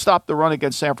they don't stop the run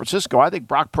against San Francisco, I think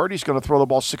Brock Purdy's going to throw the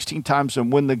ball 16 times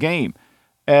and win the game.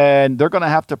 And they're going to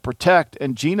have to protect,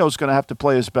 and Geno's going to have to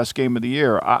play his best game of the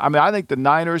year. I think the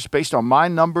Niners, based on my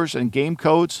numbers and game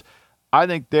codes, I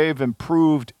think they've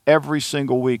improved every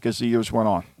single week as the years went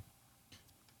on.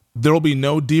 There will be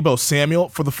no Deebo Samuel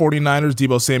for the 49ers.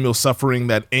 Deebo Samuel suffering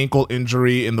that ankle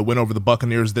injury in the win over the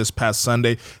Buccaneers this past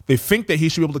Sunday. They think that he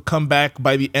should be able to come back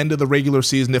by the end of the regular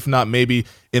season, if not maybe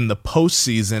in the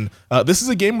postseason. This is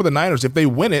a game where the Niners, if they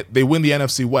win it, they win the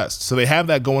NFC West. So they have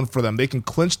that going for them. They can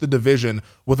clinch the division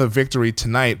with a victory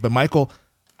tonight. But, Michael,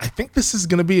 I think this is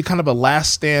going to be kind of a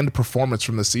last stand performance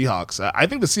from the Seahawks. I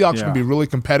think the Seahawks can be really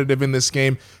competitive in this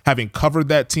game, having covered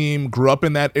that team, grew up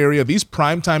in that area. These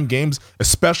primetime games,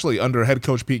 especially under head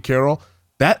coach Pete Carroll,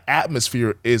 that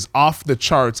atmosphere is off the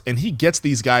charts, and he gets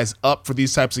these guys up for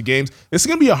these types of games. This is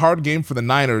going to be a hard game for the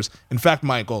Niners. In fact,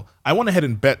 Michael, I went ahead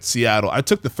and bet Seattle. I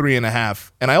took the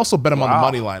 3.5, and I also bet them on the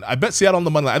money line. I bet Seattle on the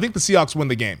money line. I think the Seahawks win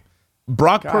the game.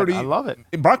 Purdy, I love it.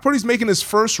 Brock Purdy's making his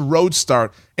first road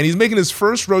start, and he's making his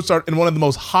first road start in one of the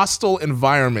most hostile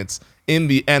environments in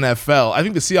the NFL. I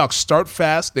think the Seahawks start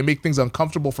fast. They make things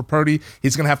uncomfortable for Purdy.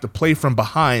 He's going to have to play from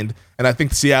behind, and I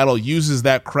think Seattle uses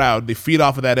that crowd. They feed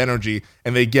off of that energy,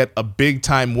 and they get a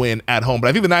big-time win at home. But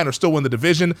I think the Niners still win the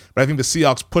division, but I think the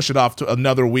Seahawks push it off to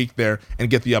another week there and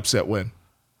get the upset win.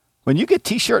 When you get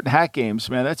T-shirt and hat games,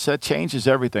 man, that changes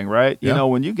everything, right? Yeah.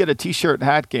 When you get a T-shirt and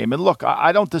hat game, and look,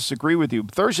 I don't disagree with you.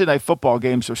 Thursday night football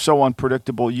games are so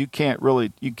unpredictable. You can't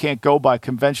go by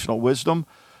conventional wisdom.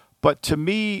 But to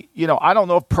me, I don't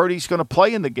know if Purdy's going to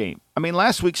play in the game. I mean,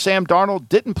 last week Sam Darnold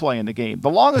didn't play in the game.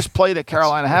 The longest play that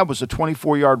Carolina had was a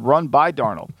 24-yard run by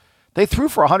Darnold. They threw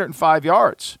for 105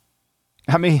 yards.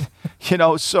 I mean,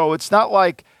 so it's not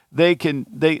like they're going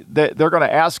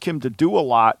to ask him to do a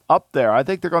lot up there. I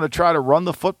think they're going to try to run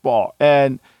the football.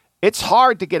 And it's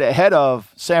hard to get ahead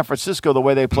of San Francisco the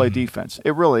way they play defense.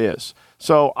 It really is.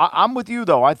 So I'm with you,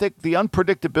 though. I think the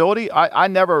unpredictability, I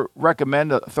never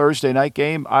recommend a Thursday night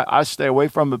game. I stay away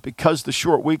from it because the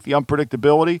short week, the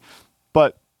unpredictability.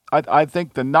 But I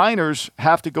think the Niners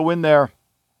have to go in there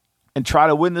and try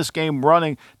to win this game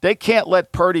running. They can't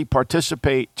let Purdy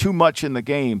participate too much in the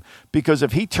game, because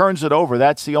if he turns it over,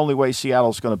 that's the only way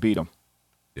Seattle's going to beat him.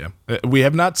 Yeah, we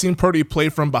have not seen Purdy play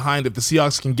from behind. If the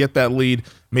Seahawks can get that lead,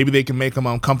 maybe they can make him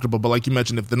uncomfortable. But like you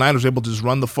mentioned, if the Niners are able to just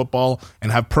run the football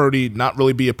and have Purdy not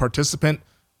really be a participant,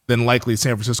 then likely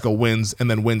San Francisco wins and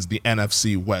then wins the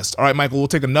NFC West. All right, Michael, we'll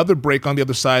take another break. On the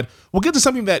other side, we'll get to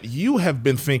something that you have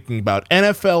been thinking about,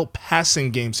 NFL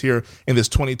passing games here in this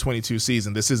 2022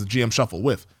 season. This is the GM Shuffle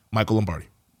with Michael Lombardi.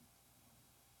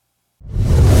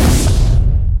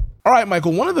 All right,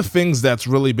 Michael, one of the things that's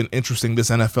really been interesting this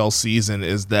NFL season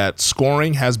is that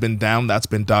scoring has been down. That's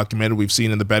been documented. We've seen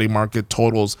in the betting market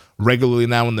totals regularly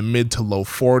now in the mid to low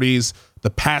 40s. The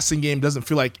passing game doesn't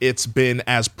feel like it's been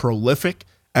as prolific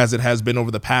as it has been over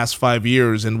the past 5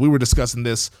 years. And we were discussing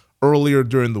this earlier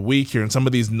during the week here and some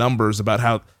of these numbers about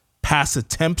how pass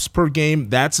attempts per game,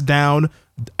 that's down.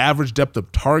 Average depth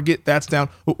of target, that's down.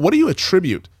 What do you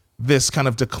attribute this kind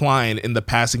of decline in the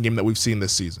passing game that we've seen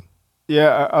this season?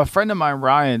 Yeah, a friend of mine,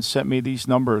 Ryan, sent me these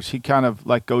numbers. He kind of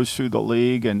like goes through the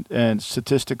league and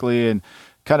statistically and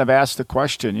kind of asks the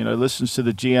question, listens to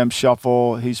the GM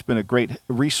Shuffle. He's been a great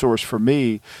resource for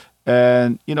me.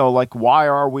 And, why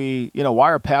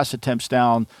are pass attempts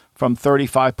down from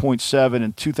 35.7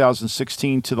 in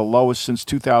 2016 to the lowest since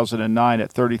 2009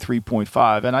 at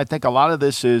 33.5? And I think a lot of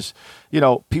this is,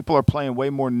 people are playing way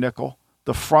more nickel.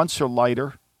 The fronts are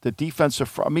lighter. The defensive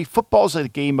front. I mean, football's a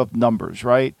game of numbers,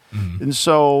 right? Mm-hmm. And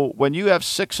so when you have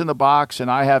 6 in the box and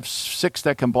I have 6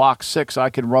 that can block 6, I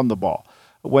can run the ball.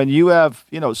 When you have,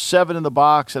 7 in the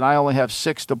box and I only have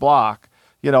 6 to block,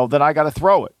 then I got to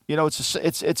throw it.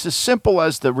 It's as simple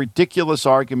as the ridiculous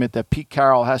argument that Pete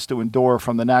Carroll has to endure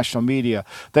from the national media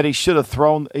that he should have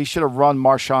run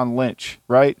Marshawn Lynch,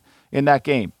 right, in that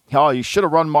game. Oh, you should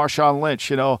have run Marshawn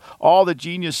Lynch. All the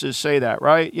geniuses say that,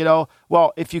 right?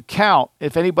 Well, if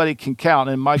anybody can count,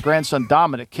 and my grandson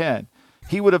Dominic can,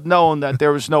 he would have known that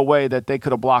there was no way that they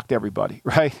could have blocked everybody,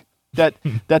 right? That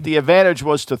the advantage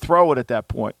was to throw it at that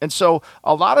point. And so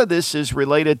a lot of this is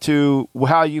related to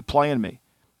how you playing me,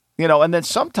 and then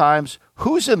sometimes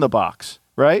who's in the box,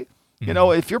 right?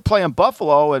 If you're playing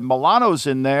Buffalo and Milano's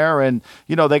in there and,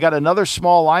 they got another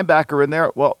small linebacker in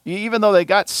there, well, even though they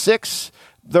got 6,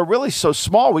 they're really so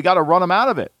small, we got to run them out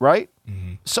of it, right?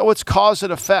 Mm-hmm. So it's cause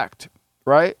and effect,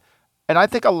 right? And I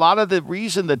think a lot of the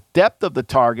reason the depth of the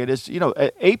target is,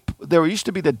 there used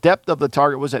to be the depth of the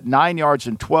target was at 9 yards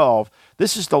and 12.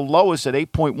 This is the lowest at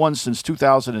 8.1 since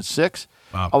 2006.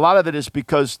 Wow. A lot of it is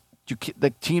because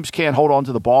the teams can't hold on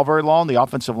to the ball very long. The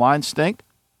offensive line stink.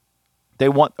 They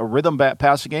want a rhythm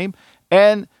passing game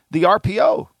and the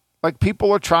RPO. Like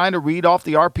people are trying to read off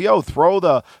the RPO,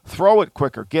 throw it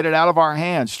quicker, get it out of our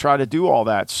hands, try to do all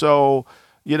that. So,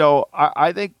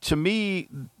 I think to me,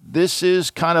 this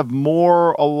is kind of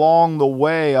more along the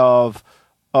way of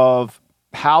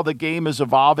how the game is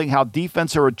evolving, how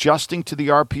defense are adjusting to the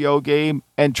RPO game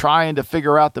and trying to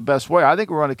figure out the best way. I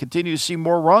think we're going to continue to see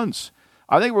more runs.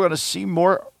 I think we're going to see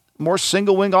more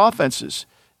single wing offenses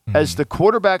as the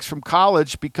quarterbacks from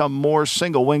college become more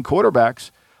single wing quarterbacks.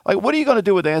 Like, what are you going to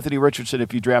do with Anthony Richardson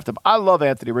if you draft him? I love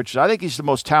Anthony Richardson. I think he's the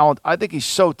most talented. I think he's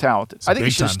so talented. I think he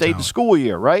should have stayed in school a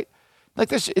year, right? Like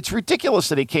this, it's ridiculous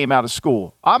that he came out of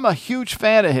school. I'm a huge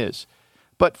fan of his.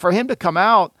 But for him to come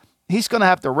out, he's going to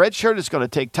have to redshirt. It's going to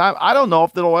take time. I don't know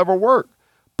if it'll ever work.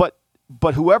 But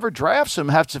whoever drafts him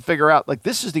has to figure out, like,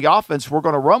 this is the offense we're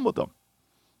going to run with him.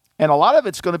 And a lot of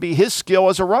it's going to be his skill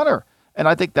as a runner. And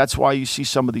I think that's why you see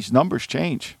some of these numbers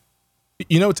change.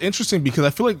 It's interesting because I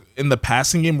feel like in the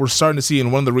passing game, we're starting to see,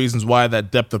 and one of the reasons why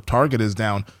that depth of target is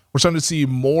down, we're starting to see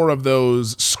more of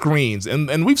those screens.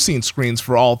 And we've seen screens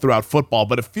for all throughout football,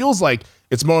 but it feels like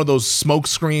it's more of those smoke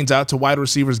screens out to wide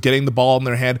receivers getting the ball in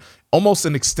their hand, almost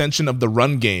an extension of the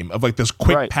run game, of like this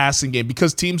quick passing game,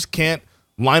 because teams can't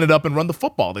line it up and run the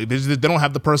football. They don't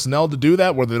have the personnel to do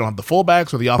that, where they don't have the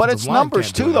fullbacks or the offensive line. But it's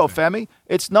numbers too, though, Femi.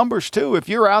 It's numbers too. If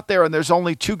you're out there and there's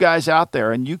only 2 guys out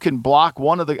there and you can block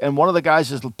one of the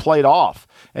guys is played off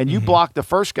and you block the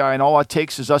first guy and all it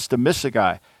takes is us to miss a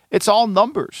guy, it's all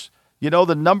numbers.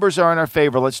 The numbers are in our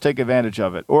favor. Let's take advantage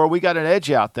of it. Or we got an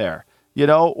edge out there,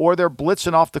 or they're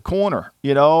blitzing off the corner.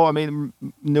 I mean,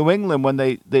 New England, when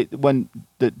when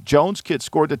the Jones kid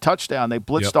scored the touchdown, they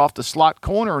blitzed off the slot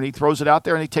corner and he throws it out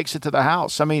there and he takes it to the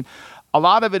house. I mean, a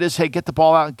lot of it is, hey, get the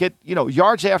ball out and get,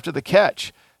 yards after the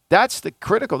catch. That's the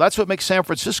critical. That's what makes San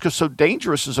Francisco so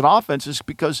dangerous as an offense, is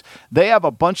because they have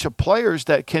a bunch of players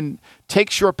that can take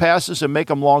short passes and make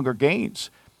them longer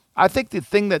gains. I think the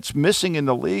thing that's missing in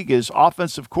the league is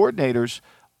offensive coordinators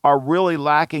are really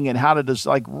lacking in how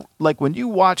to like when you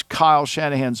watch Kyle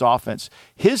Shanahan's offense,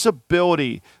 his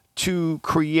ability to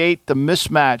create the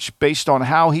mismatch based on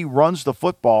how he runs the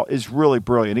football is really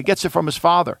brilliant. He gets it from his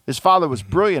father. His father was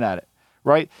brilliant at it,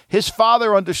 right? His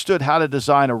father understood how to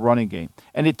design a running game,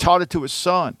 and he taught it to his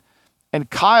son. And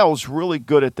Kyle's really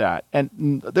good at that.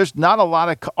 And there's not a lot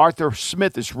of – Arthur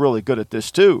Smith is really good at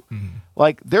this too. Mm-hmm.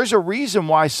 Like, there's a reason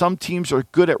why some teams are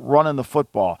good at running the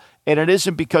football, and it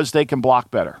isn't because they can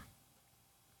block better.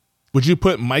 Would you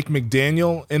put Mike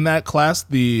McDaniel in that class,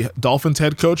 the Dolphins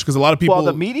head coach? Because a lot of people. Well,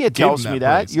 the media tells me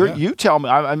that. You tell me.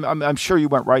 I'm sure you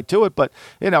went right to it, but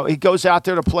he goes out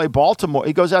there to play Baltimore.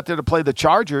 He goes out there to play the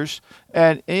Chargers,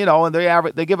 and and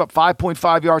they give up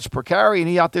 5.5 yards per carry, and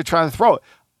he out there trying to throw it.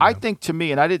 Yeah. I think, to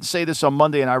me, and I didn't say this on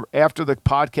Monday, and after the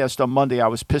podcast on Monday, I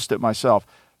was pissed at myself.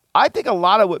 I think a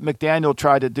lot of what McDaniel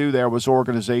tried to do there was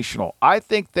organizational. I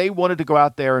think they wanted to go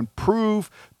out there and prove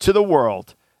to the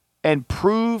world and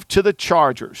prove to the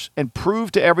Chargers and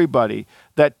prove to everybody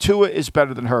that Tua is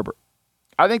better than Herbert.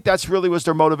 I think that's really was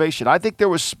their motivation. I think there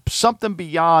was something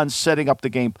beyond setting up the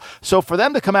game. So for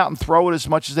them to come out and throw it as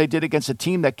much as they did against a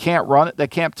team that can't run it,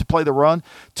 that can't play the run,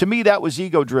 to me that was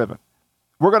ego-driven.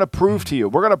 We're going to prove to you.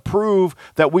 We're going to prove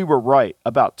that we were right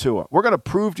about Tua. We're going to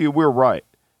prove to you we're right.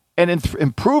 And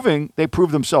in proving, they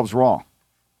proved themselves wrong.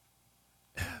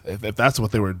 If that's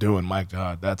what they were doing, my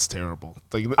God, that's terrible.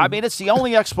 It's the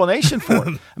only explanation for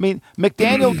it.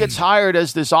 McDaniel gets hired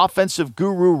as this offensive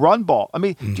guru run ball.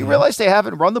 Do you realize they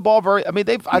haven't run the ball very? I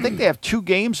think they have 2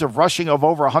 games of rushing of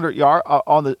over 100 yards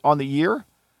on the year.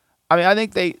 I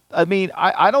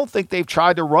don't think they've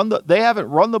tried to run they haven't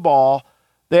run the ball.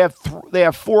 They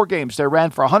have 4 games. They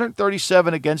ran for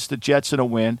 137 against the Jets in a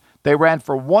win. They ran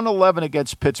for 111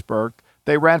 against Pittsburgh.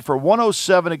 They ran for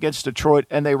 107 against Detroit,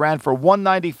 and they ran for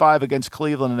 195 against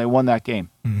Cleveland, and they won that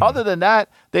game. Mm-hmm. Other than that,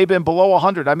 they've been below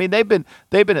 100. They've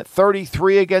been at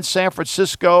 33 against San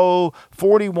Francisco,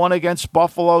 41 against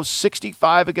Buffalo,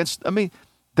 65 against.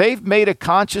 They've made a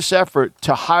conscious effort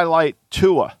to highlight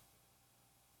Tua.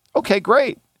 Okay,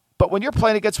 great. But when you're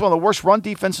playing against one of the worst run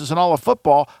defenses in all of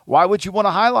football, why would you want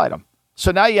to highlight them? So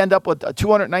now you end up with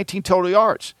 219 total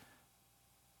yards.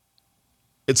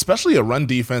 Especially a run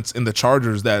defense in the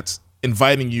Chargers that's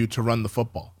inviting you to run the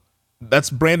football. That's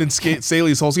Brandon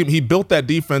Staley's whole scheme. He built that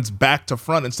defense back to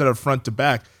front instead of front to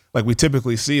back like we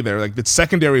typically see there. Like the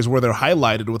secondary is where they're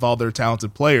highlighted with all their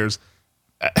talented players.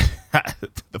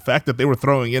 The fact that they were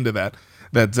throwing into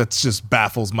that's just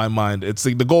baffles my mind. It's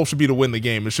the goal should be to win the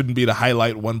game. It shouldn't be to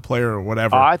highlight one player or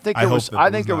whatever. I think it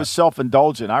was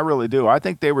self-indulgent. I really do. I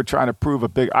think they were trying to prove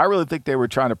I really think they were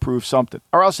trying to prove something.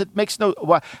 Or else it makes no.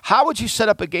 How would you set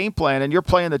up a game plan and you're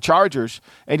playing the Chargers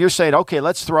and you're saying, okay,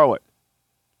 let's throw it.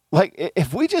 Like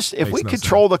if we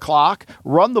control the clock,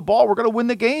 run the ball, we're going to win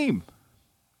the game.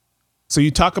 So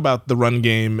you talk about the run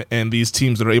game and these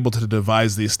teams that are able to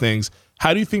devise these things.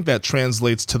 How do you think that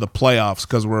translates to the playoffs?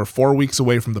 Because we're 4 weeks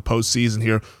away from the postseason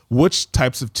here. Which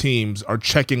types of teams are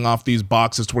checking off these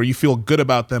boxes to where you feel good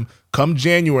about them come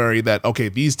January that, okay,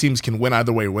 these teams can win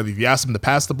either way? Whether if you ask them to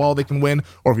pass the ball, they can win,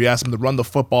 or if you ask them to run the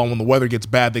football and when the weather gets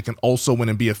bad, they can also win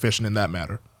and be efficient in that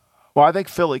matter. Well, I think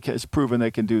Philly has proven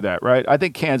they can do that, right? I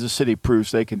think Kansas City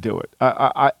proves they can do it.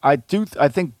 I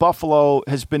think Buffalo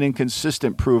has been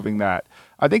inconsistent proving that.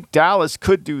 I think Dallas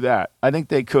could do that. I think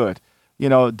they could.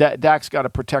 Dak's got to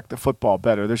protect the football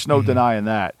better. There's no denying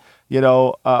that.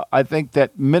 I think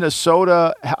that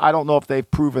Minnesota, I don't know if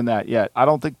they've proven that yet. I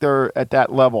don't think they're at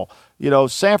that level.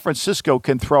 San Francisco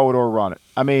can throw it or run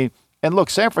it. And look,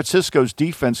 San Francisco's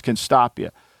defense can stop you.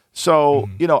 So,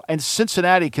 and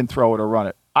Cincinnati can throw it or run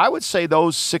it. I would say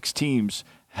those 6 teams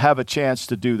have a chance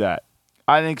to do that.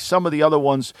 I think some of the other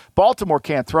ones, Baltimore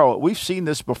can't throw it. We've seen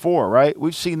this before, right?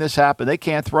 We've seen this happen. They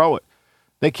can't throw it.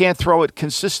 They can't throw it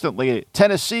consistently.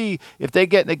 Tennessee, if they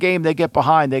get in the game, they get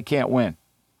behind, they can't win.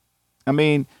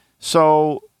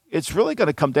 So it's really going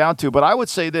to come down to, but I would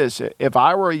say this, if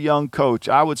I were a young coach,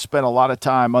 I would spend a lot of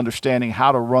time understanding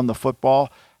how to run the football,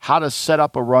 how to set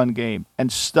up a run game, and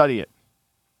study it.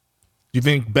 Do you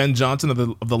think Ben Johnson of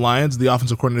the Lions, the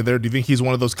offensive coordinator there, do you think he's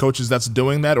one of those coaches that's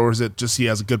doing that, or is it just he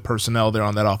has good personnel there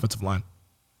on that offensive line?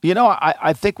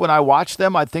 I think when I watch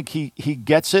them, I think he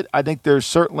gets it. I think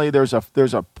there's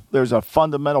a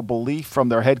fundamental belief from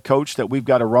their head coach that we've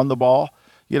got to run the ball.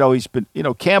 He's been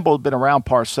Campbell's been around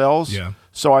Parcells, yeah.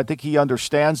 So I think he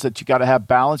understands that you got to have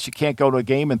balance. You can't go to a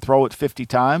game and throw it 50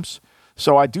 times.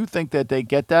 So I do think that they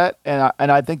get that, and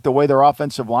I think the way their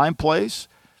offensive line plays,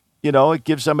 it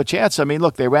gives them a chance.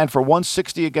 Look, they ran for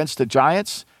 160 against the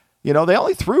Giants. They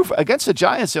only threw against the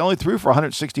Giants. They only threw for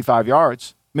 165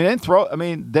 yards. They didn't throw.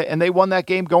 And they won that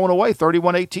game going away,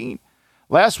 31-18.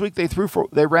 Last week they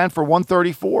ran for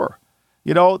 134.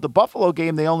 The Buffalo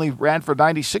game they only ran for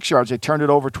 96 yards. They turned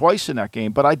it over twice in that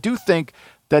game. But I do think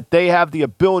that they have the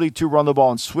ability to run the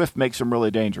ball, and Swift makes them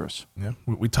really dangerous. Yeah,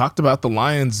 we talked about the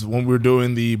Lions when we were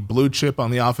doing the blue chip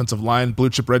on the offensive line, blue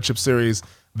chip, red chip series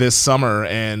this summer,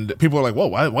 and people are like, whoa,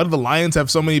 why do the Lions have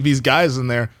so many of these guys in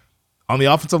there on the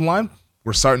offensive line?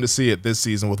 we're starting to see it this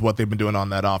season with what they've been doing on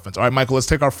that offense. All right, Michael, let's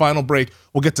take our final break.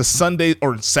 We'll get to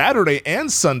Saturday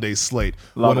and Sunday slate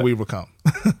when we come.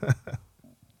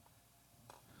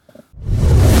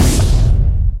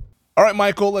 All right,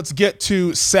 Michael, let's get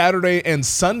to Saturday and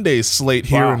Sunday slate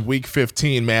here in Week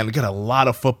 15, man. We got a lot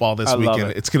of football this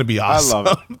weekend. It's going to be awesome. I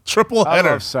love it. Triple header.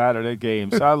 I love Saturday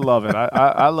games. I love it.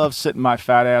 I love sitting my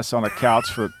fat ass on a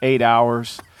couch for 8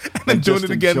 hours. and then doing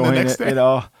it again the next day. You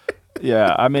know?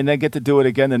 Yeah, I mean, they get to do it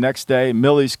again the next day.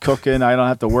 Millie's cooking. I don't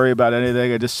have to worry about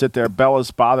anything. I just sit there.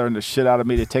 Bella's bothering the shit out of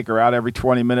me to take her out every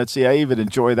 20 minutes. Yeah, I even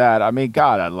enjoy that. I mean,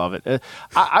 God, I love it.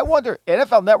 I wonder,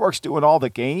 NFL Network's doing all the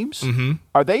games.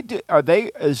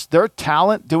 Mm-hmm. Is their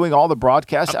talent doing all the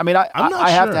broadcasts? I mean, I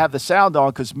have to have the sound on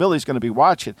because Millie's going to be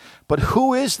watching. But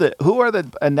who are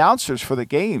the announcers for the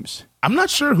games? I'm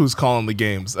not sure who's calling the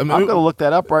games. I mean, I'm going to look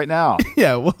that up right now.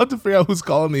 Yeah, we'll have to figure out who's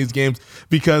calling these games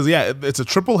because, it's a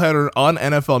triple header on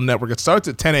NFL Network. It starts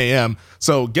at 10 a.m.,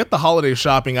 so get the holiday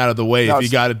shopping out of the way if you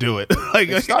got to do it.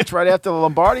 It starts right after the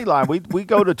Lombardi line. We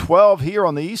go to 12 here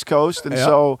on the East Coast, and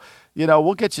so,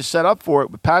 we'll get you set up for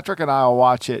it. Patrick and I will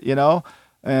watch it,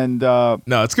 and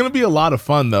no, it's going to be a lot of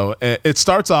fun, though. It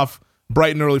starts off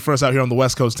bright and early for us out here on the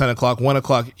West Coast, 10 o'clock, 1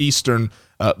 o'clock Eastern.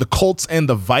 The Colts and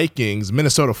the Vikings,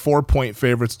 Minnesota 4-point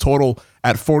favorites, total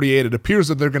at 48. It appears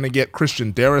that they're going to get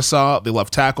Christian Darrisaw, the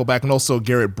left tackle, back, and also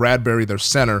Garrett Bradbury, their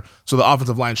center. So the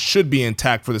offensive line should be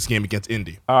intact for this game against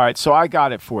Indy. All right, so I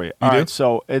got it for you. All right,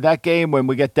 so in that game when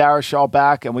we get Darrisaw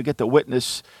back and we get to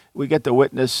witness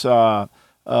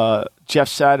Jeff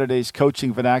Saturday's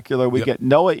coaching vernacular, we get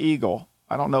Noah Eagle.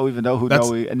 I don't even know who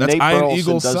Noah. And that's Nate Ian Burleson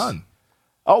Eagle's son.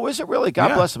 Oh, is it really?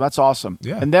 God bless him. That's awesome.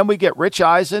 Yeah. And then we get Rich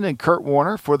Eisen and Kurt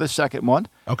Warner for the second one.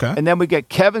 Okay. And then we get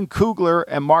Kevin Kugler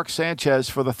and Mark Sanchez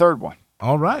for the third one.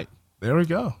 All right. There we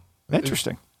go.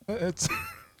 Interesting. It's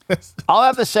I'll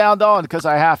have the sound on because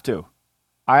I have to.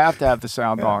 I have to have the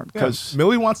sound on because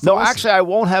Millie wants to No, listen. actually, I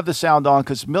won't have the sound on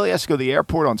because Millie has to go to the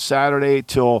airport on Saturday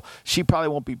till she probably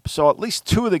won't be. So at least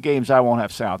 2 of the games I won't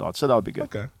have sound on. So that'll be good.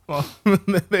 Okay. Well,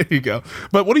 there you go.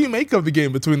 But what do you make of the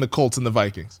game between the Colts and the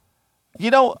Vikings?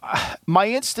 My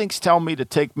instincts tell me to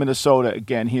take Minnesota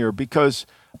again here because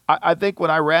I think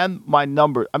when I ran my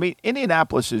number,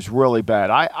 Indianapolis is really bad.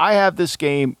 I have this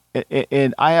game as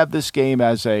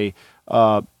a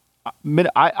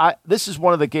this is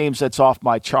one of the games that's off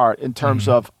my chart in terms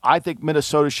of I think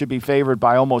Minnesota should be favored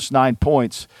by almost 9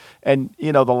 points, and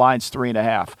the line's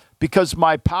 3.5 because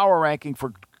my power ranking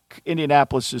for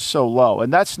Indianapolis is so low,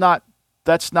 and that's not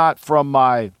from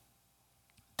my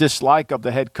dislike of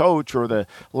the head coach or the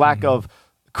lack of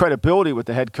credibility with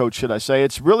the head coach, should I say.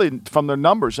 It's really from their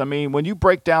numbers. I mean, when you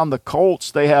break down the Colts,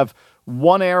 they have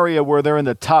one area where they're in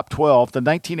the top 12, the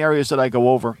 19 areas that I go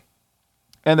over,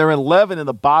 and they're 11 in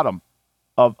the bottom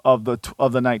of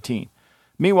the 19.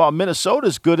 Meanwhile,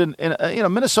 Minnesota's good,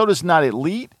 and Minnesota's not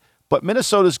elite, but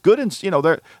Minnesota's good, and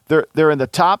they're in the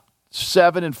top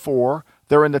 7 and 4.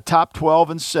 They're in the top 12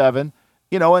 and 7.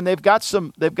 And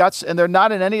and they're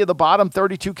not in any of the bottom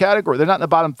 32 category. They're not in the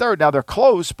bottom third. Now they're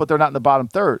close, but they're not in the bottom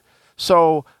third.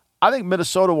 So I think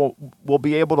Minnesota will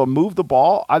be able to move the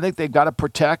ball. I think they've got to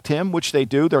protect him, which they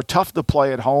do. They're tough to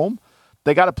play at home.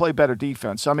 They got to play better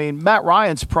defense. I mean, Matt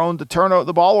Ryan's prone to turn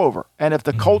the ball over. And if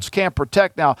the Colts can't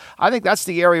protect now, I think that's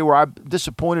the area where I'm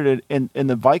disappointed in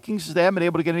the Vikings is they haven't been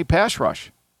able to get any pass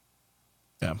rush.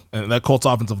 Yeah, and that Colts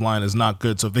offensive line is not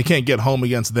good. So if they can't get home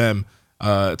against them,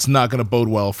 it's not going to bode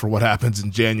well for what happens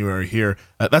in January here.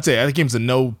 That's it. That game's a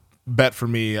no bet for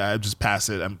me. I just pass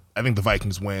it. I think the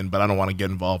Vikings win, but I don't want to get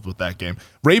involved with that game.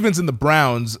 Ravens and the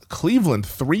Browns. Cleveland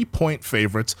 3-point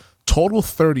favorites. Total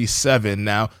 37.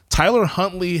 Now, Tyler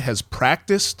Huntley has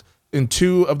practiced in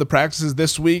 2 of the practices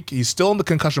this week. He's still in the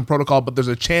concussion protocol, but there's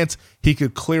a chance he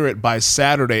could clear it by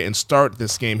Saturday and start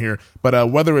this game here. But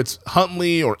whether it's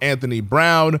Huntley or Anthony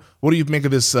Brown, what do you make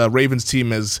of this Ravens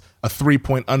team as a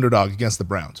 3-point underdog against the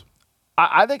Browns?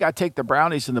 I think I take the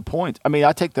Brownies in the point.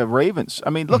 I take the Ravens.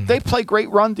 Look, they play great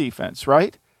run defense,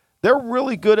 right? They're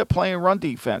really good at playing run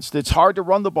defense. It's hard to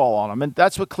run the ball on them, and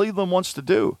that's what Cleveland wants to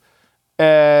do.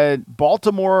 And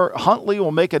Baltimore, Huntley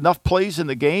will make enough plays in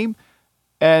the game.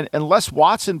 And unless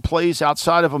Watson plays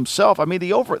outside of himself,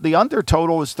 the under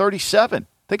total is 37.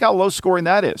 Think how low scoring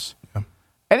that is. Yeah.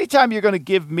 Anytime you're going to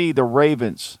give me the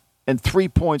Ravens and 3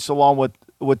 points along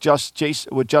with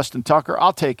Justin Tucker,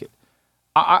 I'll take it.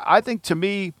 I think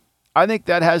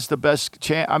that has the best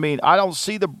chance. I don't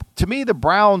see to me the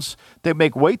Browns, they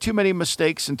make way too many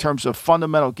mistakes in terms of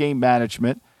fundamental game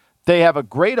management. They have a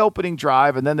great opening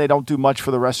drive, and then they don't do much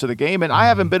for the rest of the game. And I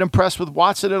haven't been impressed with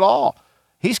Watson at all.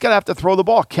 He's going to have to throw the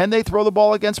ball. Can they throw the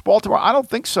ball against Baltimore? I don't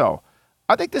think so.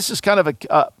 I think this is kind of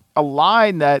a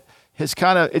line that has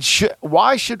kind of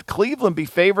why should Cleveland be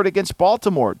favored against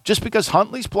Baltimore? Just because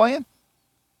Huntley's playing?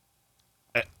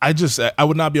 I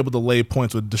would not be able to lay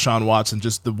points with Deshaun Watson,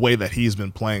 just the way that he's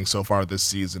been playing so far this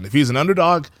season. If he's an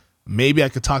underdog, maybe I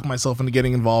could talk myself into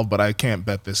getting involved, but I can't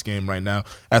bet this game right now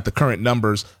at the current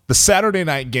numbers. The Saturday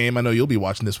night game, I know you'll be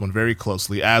watching this one very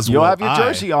closely, as you'll will have your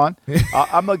jersey on.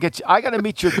 I'm gonna get you. I got to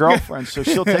meet your girlfriend, so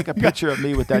she'll take a picture of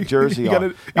me with that jersey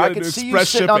on. I can see you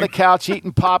sitting on the couch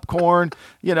eating popcorn.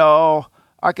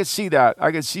 I could see that.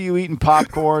 I could see you eating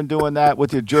popcorn, doing that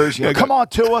with your jersey. Yeah, come on,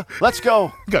 Tua, let's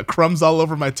go. Got crumbs all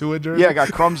over my Tua jersey. Yeah, I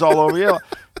got crumbs all over you.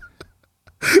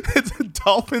 The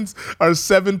Dolphins are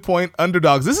 7-point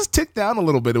underdogs. This has ticked down a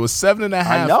little bit. It was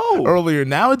 7.5 earlier.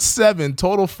 Now it's 7.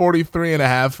 Total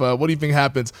 43.5. What do you think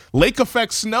happens? Lake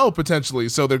effect snow potentially,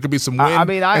 so there could be some wind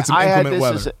and some inclement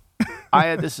weather. I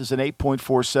had this as an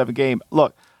 8.47 game.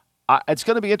 Look, it's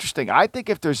going to be interesting. I think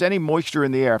if there's any moisture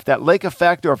in the air, if that lake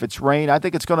effect or if it's rain, I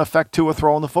think it's going to affect Tua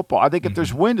throwing the football. I think if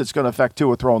there's wind, it's going to affect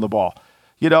Tua throwing the ball.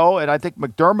 And I think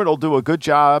McDermott will do a good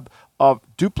job of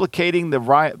duplicating the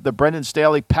Brendan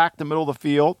Staley pack the middle of the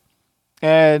field.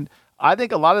 And I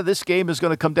think a lot of this game is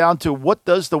going to come down to what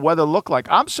does the weather look like.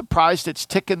 I'm surprised it's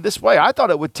ticking this way. I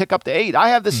thought it would tick up to 8. I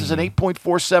have this as an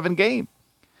 8.47 game.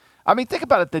 I mean, think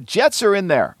about it. The Jets are in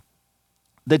there.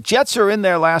 The Jets are in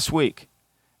there last week.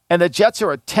 And the Jets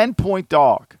are a 10-point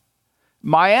dog.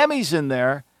 Miami's in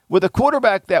there with a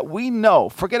quarterback that we know,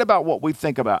 forget about what we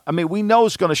think about. I mean, we know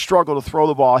is going to struggle to throw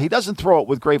the ball. He doesn't throw it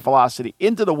with great velocity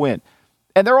into the wind.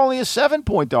 And they're only a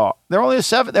 7-point dog. They're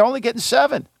only getting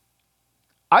 7.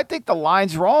 I think the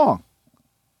line's wrong.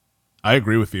 I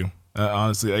agree with you.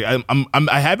 Honestly,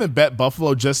 I haven't bet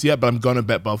Buffalo just yet, but I'm going to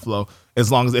bet Buffalo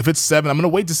as long as if it's 7. I'm going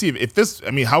to wait to see if this.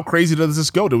 I mean, how crazy does this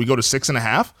go? Do we go to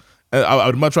 6.5? I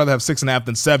would much rather have 6.5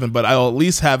 than 7, but I'll at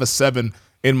least have a 7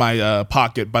 in my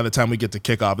pocket by the time we get to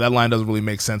kickoff. That line doesn't really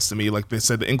make sense to me. Like they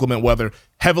said, the inclement weather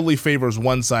heavily favors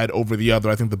one side over the other.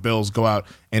 I think the Bills go out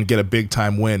and get a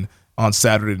big-time win on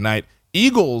Saturday night.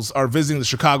 Eagles are visiting the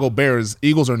Chicago Bears.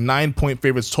 Eagles are 9-point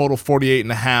favorites, total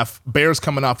 48.5. Bears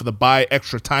coming off of the bye,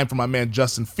 extra time for my man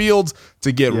Justin Fields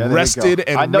to get rested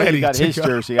and ready. I know you got his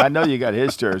jersey. I know you got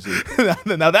his jersey.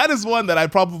 Now that is one that I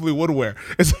probably would wear.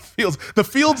 It's the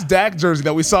Fields Dak jersey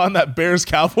that we saw in that Bears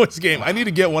Cowboys game. I need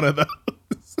to get one of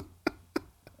those.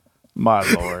 My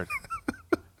Lord.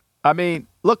 I mean,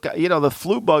 look, the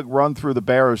flu bug run through the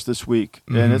Bears this week,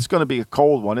 and it's going to be a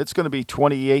cold one. It's going to be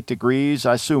 28 degrees,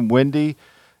 I assume windy.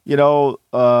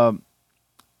 I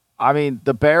mean,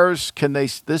 the Bears,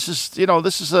 this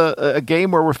is a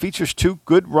game where it features 2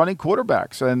 good running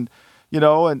quarterbacks. And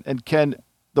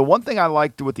the one thing I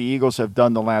liked what the Eagles have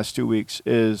done the last 2 weeks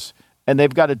is, and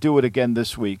they've got to do it again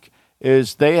this week,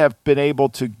 is they have been able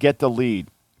to get the lead,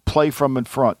 play from in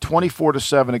front,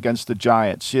 24-7 against the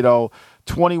Giants,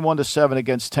 21-7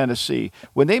 against Tennessee.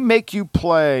 When they make you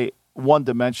play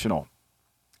one-dimensional,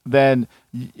 then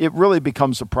it really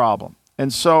becomes a problem.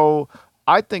 And so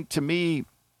I think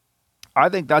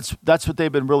that's what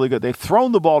they've been really good. They've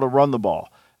thrown the ball to run the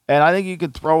ball, and I think you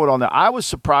can throw it on there. I was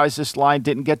surprised this line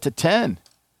didn't get to 10.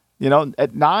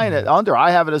 At 9, at under,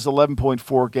 I have it as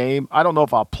 11.4 game. I don't know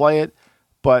if I'll play it,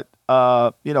 but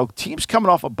teams coming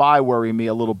off a bye worry me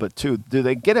a little bit too. Do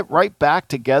they get it right back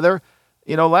together?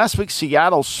 Last week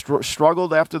Seattle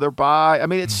struggled after their bye. I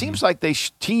mean, it seems like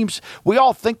teams. We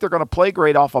all think they're going to play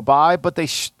great off a bye, but they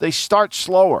start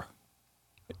slower.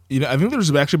 I think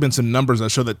there's actually been some numbers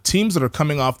that show that teams that are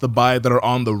coming off the bye that are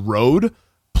on the road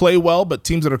play well, but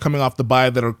teams that are coming off the bye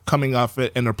that are coming off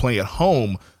it and are playing at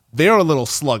home, they're a little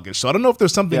sluggish. So I don't know if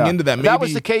there's something into that. Maybe that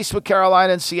was the case with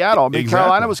Carolina and Seattle. I mean, exactly.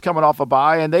 Carolina was coming off a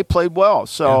bye and they played well.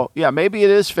 So maybe it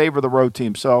is favor the road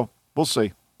team. So we'll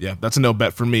see. Yeah, that's a no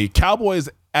bet for me. Cowboys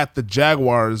at the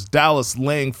Jaguars. Dallas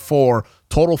laying 4,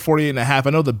 total 48.5. I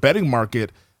know the betting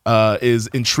market is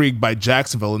intrigued by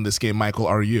Jacksonville in this game. Michael,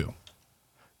 are you?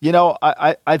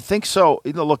 I think so.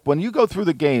 Look, when you go through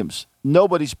the games,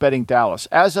 nobody's betting Dallas.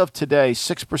 As of today,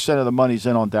 6% of the money's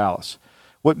in on Dallas.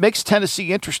 What makes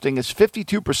Tennessee interesting is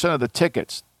 52% of the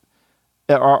tickets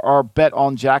are bet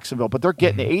on Jacksonville, but they're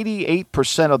getting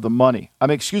 88% of the money.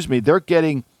 They're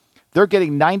getting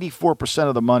 94%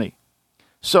 of the money.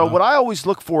 So what I always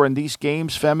look for in these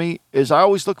games, Femi, is I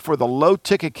always look for the low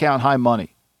ticket count, high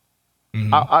money.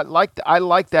 I like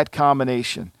that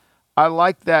combination. I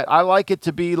like that. I like it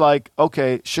to be like,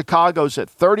 okay, Chicago's at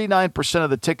 39% of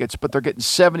the tickets, but they're getting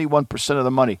 71% of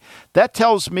the money. That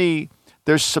tells me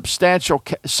there's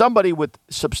somebody with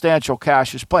substantial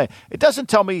cash is playing. It doesn't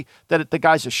tell me that the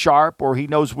guy's a sharp or he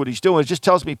knows what he's doing. It just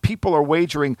tells me people are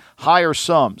wagering higher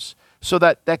sums. So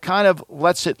that kind of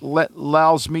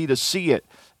allows me to see it.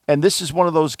 And this is one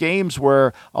of those games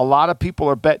where a lot of people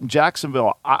are betting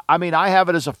Jacksonville. I mean, I have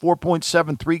it as a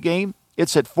 4.73 game.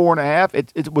 It's at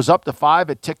 4.5. It was up to 5.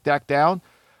 It ticked back down.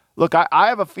 Look, I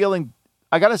have a feeling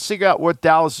I got to figure out what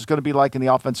Dallas is going to be like in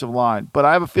the offensive line, but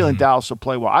I have a feeling Dallas will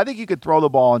play well. I think you could throw the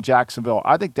ball in Jacksonville.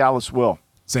 I think Dallas will.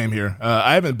 Same here.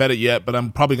 I haven't bet it yet, but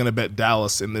I'm probably going to bet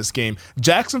Dallas in this game.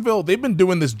 Jacksonville, they've been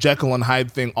doing this Jekyll and Hyde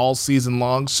thing all season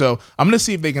long, so I'm going to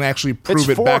see if they can actually prove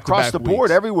it back-to-back weeks. It's 4 across the board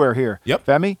everywhere here. Yep.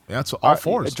 Femi? Yeah, that's all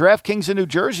 4s. DraftKings in New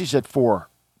Jersey's at 4.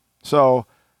 So,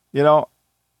 I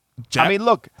mean,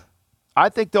 look, I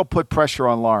think they'll put pressure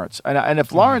on Lawrence. And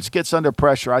if Lawrence gets under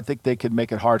pressure, I think they could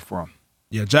make it hard for him.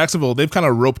 Yeah, Jacksonville, they've kind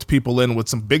of roped people in with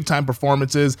some big-time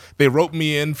performances. They roped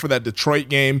me in for that Detroit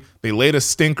game. They laid a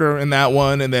stinker in that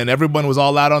one, and then everyone was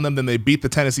all out on them. Then they beat the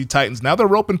Tennessee Titans. Now they're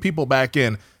roping people back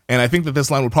in, and I think that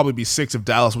this line would probably be 6 if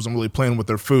Dallas wasn't really playing with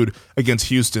their food against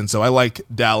Houston. So I like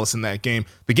Dallas in that game.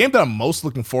 The game that I'm most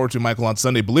looking forward to, Michael, on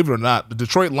Sunday, believe it or not, the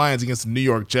Detroit Lions against the New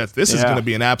York Jets. This is going to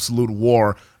be an absolute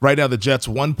war. Right now, the Jets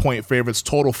 1-point favorites,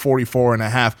 total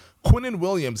 44.5. Quinnen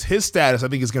Williams, his status, I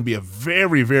think, is going to be a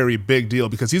very, very big deal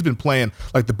because he's been playing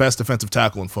like the best defensive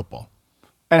tackle in football.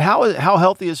 And how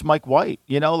healthy is Mike White?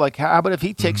 How about if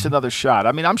he takes another shot?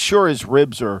 I mean, I'm sure his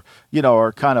ribs are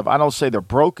kind of, I don't say they're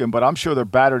broken, but I'm sure they're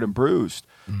battered and bruised.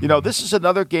 This is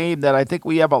another game that I think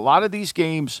we have a lot of these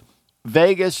games.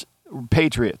 Vegas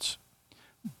Patriots,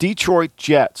 Detroit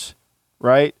Jets,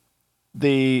 right?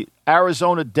 The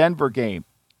Arizona Denver game.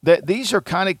 These are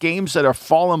kind of games that are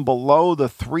falling below the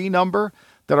 3 number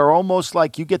that are almost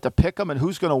like you get to pick them and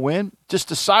who's going to win. Just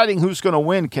deciding who's going to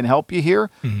win can help you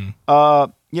here. I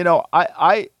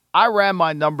ran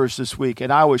my numbers this week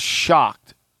and I was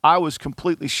shocked. I was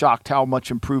completely shocked how much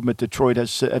improvement Detroit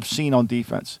have seen on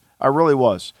defense. I really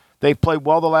was. They've played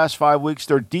well the last 5 weeks.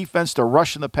 Their defense, they're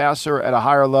rushing the passer at a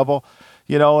higher level.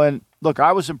 And look,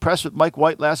 I was impressed with Mike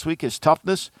White last week, his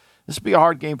toughness. This will be a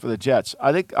hard game for the Jets.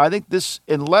 I think this,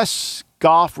 unless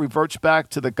Goff reverts back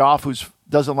to the Goff who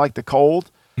doesn't like the cold,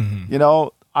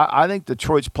 I think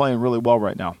Detroit's playing really well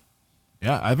right now.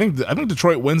 Yeah, I think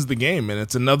Detroit wins the game, and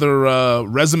it's another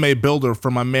resume builder for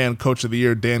my man, Coach of the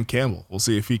Year, Dan Campbell. We'll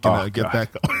see if he can get that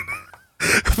going.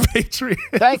 Patriots.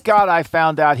 Thank God I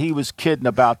found out he was kidding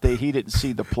about he didn't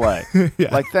see the play.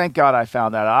 Yeah. Thank God I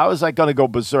found that. I was going to go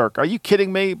berserk. Are you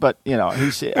kidding me? But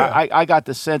I got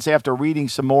the sense after reading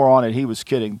some more on it, he was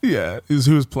kidding. Yeah, he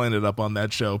was playing it up on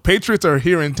that show. Patriots are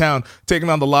here in town taking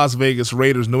on the Las Vegas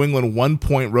Raiders. New England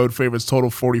 1-point road favorites,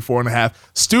 total 44.5.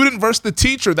 Student versus the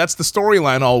teacher. That's the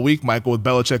storyline all week, Michael, with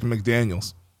Belichick and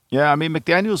McDaniels. Yeah, I mean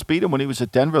McDaniels beat him when he was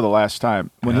at Denver the last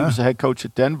time. When he was the head coach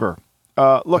at Denver.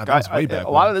 Look, a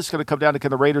lot of this is going to come down to can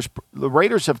the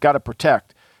Raiders have got to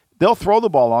protect. They'll throw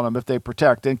the ball on them if they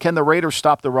protect. And can the Raiders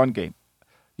stop the run game?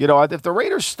 If the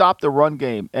Raiders stop the run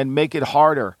game and make it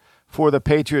harder for the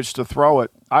Patriots to throw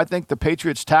it, I think the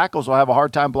Patriots tackles will have a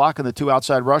hard time blocking the 2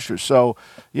 outside rushers. So,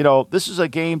 this is a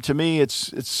game to me.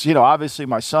 It's obviously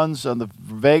my son's on the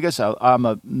Vegas. I'm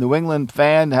a New England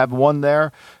fan, have won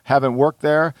there, haven't worked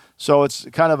there. So it's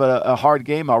kind of a hard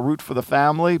game. I'll root for the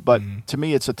family, but to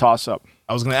me, it's a toss-up.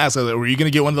 I was going to ask, were you going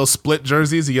to get one of those split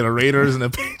jerseys? You get a Raiders and a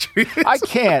Patriots? I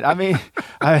can't. I mean,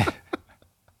 I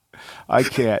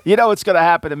can't. What's going to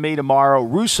happen to me tomorrow?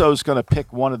 Russo's going to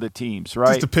pick one of the teams, right?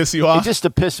 Just to piss you off? Just to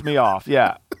piss me off,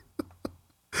 yeah.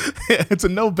 It's a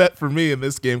no bet for me in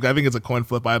this game. I think it's a coin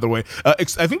flip either way. I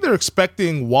think they're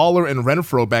expecting Waller and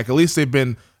Renfro back. At least they've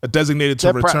been designated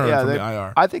to return from the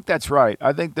IR. I think that's right.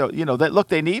 I think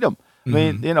they need them. I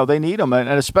mean, they need him, and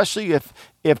especially if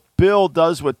Bill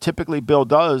does what typically Bill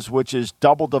does, which is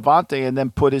double Devontae and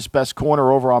then put his best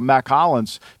corner over on Mac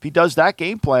Hollins. If he does that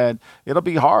game plan, it'll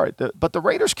be hard. But the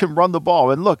Raiders can run the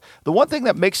ball. And look, the one thing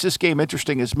that makes this game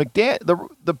interesting is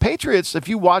the Patriots. If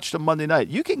you watched them Monday night,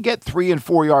 you can get 3 and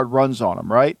 4 yard runs on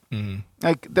them, right?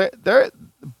 Like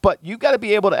but you got to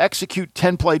be able to execute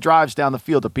 10-play drives down the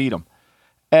field to beat them.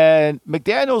 And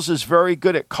McDaniels is very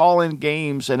good at calling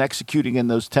games and executing in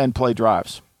those 10-play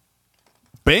drives.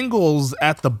 Bengals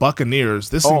at the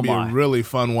Buccaneers. This is going to be a really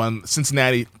fun one.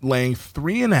 Cincinnati laying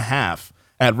 3.5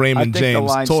 at Raymond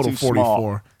James. Total 44.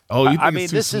 Small. Oh, you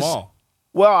think it's too small?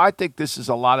 Well, I think this is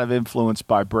a lot of influence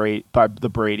by the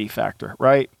Brady factor,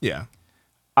 right? Yeah.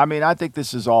 I mean, I think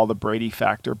this is all the Brady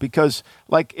factor because,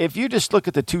 if you just look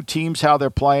at the two teams, how they're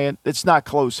playing, it's not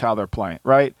close how they're playing,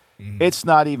 right? It's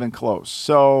not even close.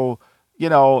 So,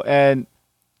 and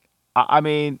I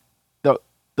mean, the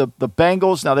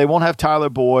Bengals, now they won't have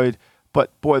Tyler Boyd,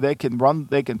 but boy, they can run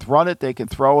it, they can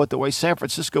throw it the way San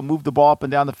Francisco moved the ball up and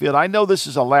down the field. I know this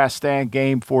is a last stand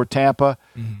game for Tampa,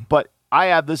 but I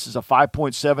have this as a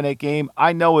 5.78 game.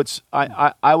 I know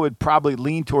I would probably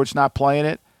lean towards not playing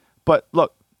it. But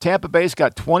look, Tampa Bay's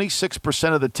got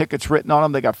 26% of the tickets written on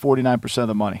them. They got 49% of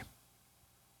the money.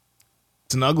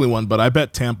 It's an ugly one, but I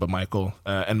bet Tampa, Michael.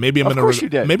 And maybe I'm Of course you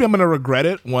did. Maybe I'm going to regret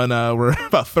it when we're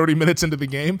about 30 minutes into the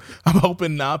game. I'm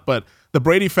hoping not, but the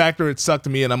Brady factor, it sucked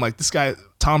me, and I'm like, this guy,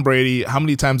 Tom Brady, how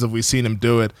many times have we seen him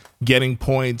do it, getting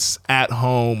points at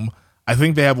home? I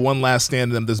think they have one last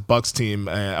stand in them, this Bucs team.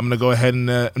 I'm going to go ahead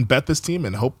and bet this team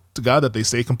and hope to God that they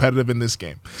stay competitive in this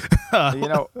game.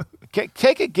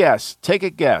 Take a guess. Take a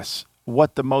guess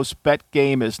what the most bet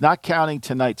game is, not counting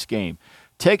tonight's game.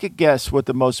 Take a guess what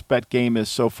the most bet game is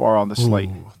so far on the slate.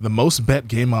 The most bet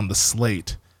game on the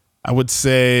slate, I would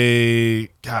say,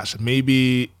 gosh,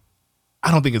 maybe, I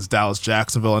don't think it's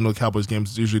Dallas-Jacksonville. I know Cowboys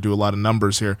games usually do a lot of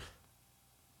numbers here.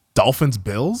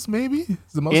 Dolphins-Bills, maybe?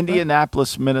 Is the most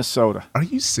Indianapolis-Minnesota. Are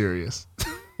you serious?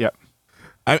 Yep.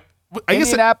 I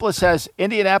Indianapolis has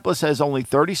only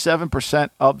 37%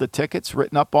 of the tickets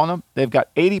written up on them. They've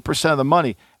got 80% of the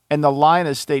money, and the line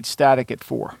has stayed static at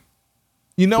 4.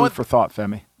 You know what? For thought,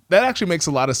 Femi. That actually makes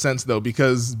a lot of sense, though,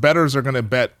 because bettors are going to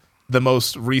bet the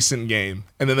most recent game,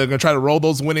 and then they're going to try to roll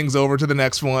those winnings over to the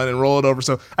next one and roll it over.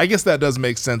 So I guess that does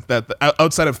make sense that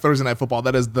outside of Thursday Night Football,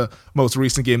 that is the most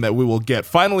recent game that we will get.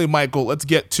 Finally, Michael, let's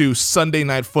get to Sunday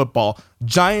Night Football.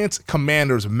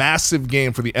 Giants-Commanders, massive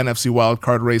game for the NFC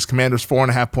wildcard race. Commanders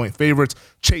 4.5-point favorites.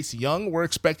 Chase Young, we're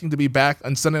expecting to be back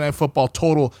on Sunday Night Football,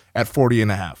 total at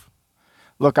 40.5.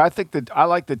 Look, I think that I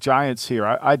like the Giants here.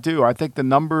 I do. I think the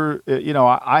number,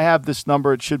 I have this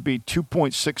number. It should be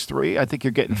 2.63. I think you're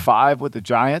getting 5 with the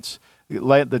Giants.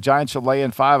 The Giants are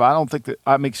laying 5. I don't think that.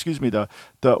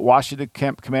 The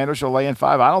Washington Commanders are laying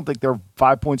 5. I don't think they're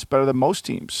 5 points better than most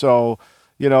teams. So,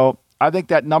 I think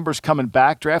that number's coming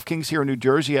back. DraftKings here in New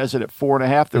Jersey has it at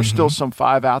 4.5. There's still some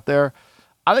 5 out there.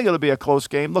 I think it'll be a close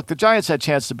game. Look, the Giants had a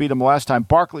chance to beat them last time.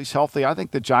 Barkley's healthy. I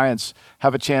think the Giants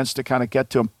have a chance to kind of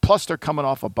get to him. Plus, they're coming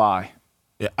off a bye.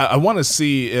 Yeah, I want to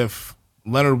see if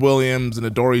Leonard Williams and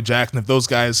Adoree Jackson, if those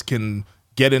guys can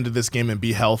get into this game and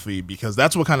be healthy, because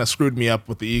that's what kind of screwed me up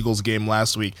with the Eagles game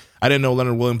last week. I didn't know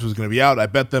Leonard Williams was going to be out. I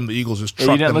bet them the Eagles just trucked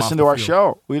them off the field. You didn't listen to our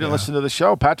show. We didn't listen to the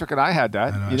show. Patrick and I had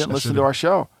that. You didn't listen to our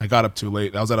show. I got up too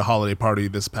late. I was at a holiday party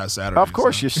this past Saturday. Of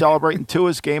course, you're celebrating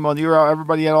Tua's game on your.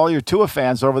 Everybody had all your Tua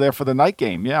fans over there for the night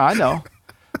game. Yeah, I know.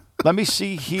 Let me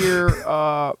see here.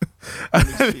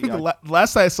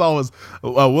 Last I saw was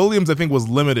Williams, I think, was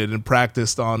limited and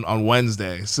practiced on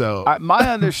Wednesday. So my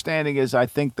understanding is I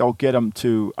think they'll get him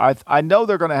to. I know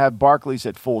they're going to have Barkley's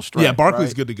at full strength. Yeah, Barkley's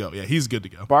right? good to go. Yeah, he's good to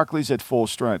go. Barkley's at full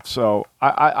strength. So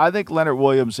I think Leonard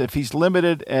Williams, if he's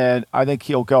limited, and I think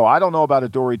he'll go. I don't know about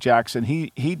Adoree Jackson.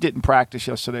 He didn't practice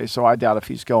yesterday, so I doubt if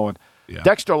he's going. Yeah.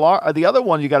 The other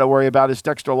one you got to worry about is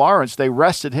Dexter Lawrence. They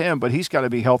rested him, but he's got to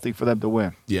be healthy for them to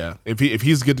win. Yeah, if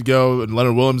he's good to go and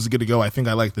Leonard Williams is good to go, I think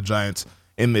I like the Giants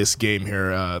in this game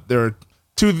here.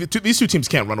 These two teams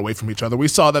can't run away from each other. We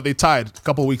saw that they tied a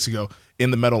couple of weeks ago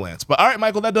in the Meadowlands. But all right,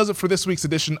 Michael, that does it for this week's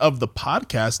edition of the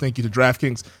podcast. Thank you to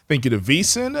DraftKings. Thank you to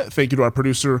VSiN. Thank you to our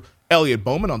producer, Elliot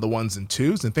Bowman, on the ones and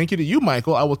twos. And thank you to you,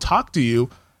 Michael. I will talk to you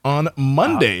on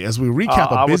Monday as we recap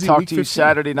a busy week. I will talk to you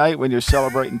Saturday night when you're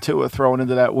celebrating Tua throwing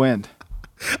into that wind.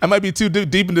 I might be too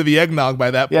deep into the eggnog by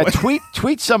that point. Yeah,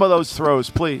 tweet some of those throws,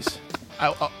 please.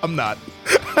 I'm not.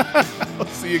 I'll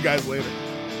see you guys later.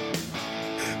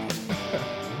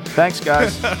 Thanks,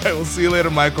 guys. All right, we'll see you later,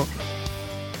 Michael.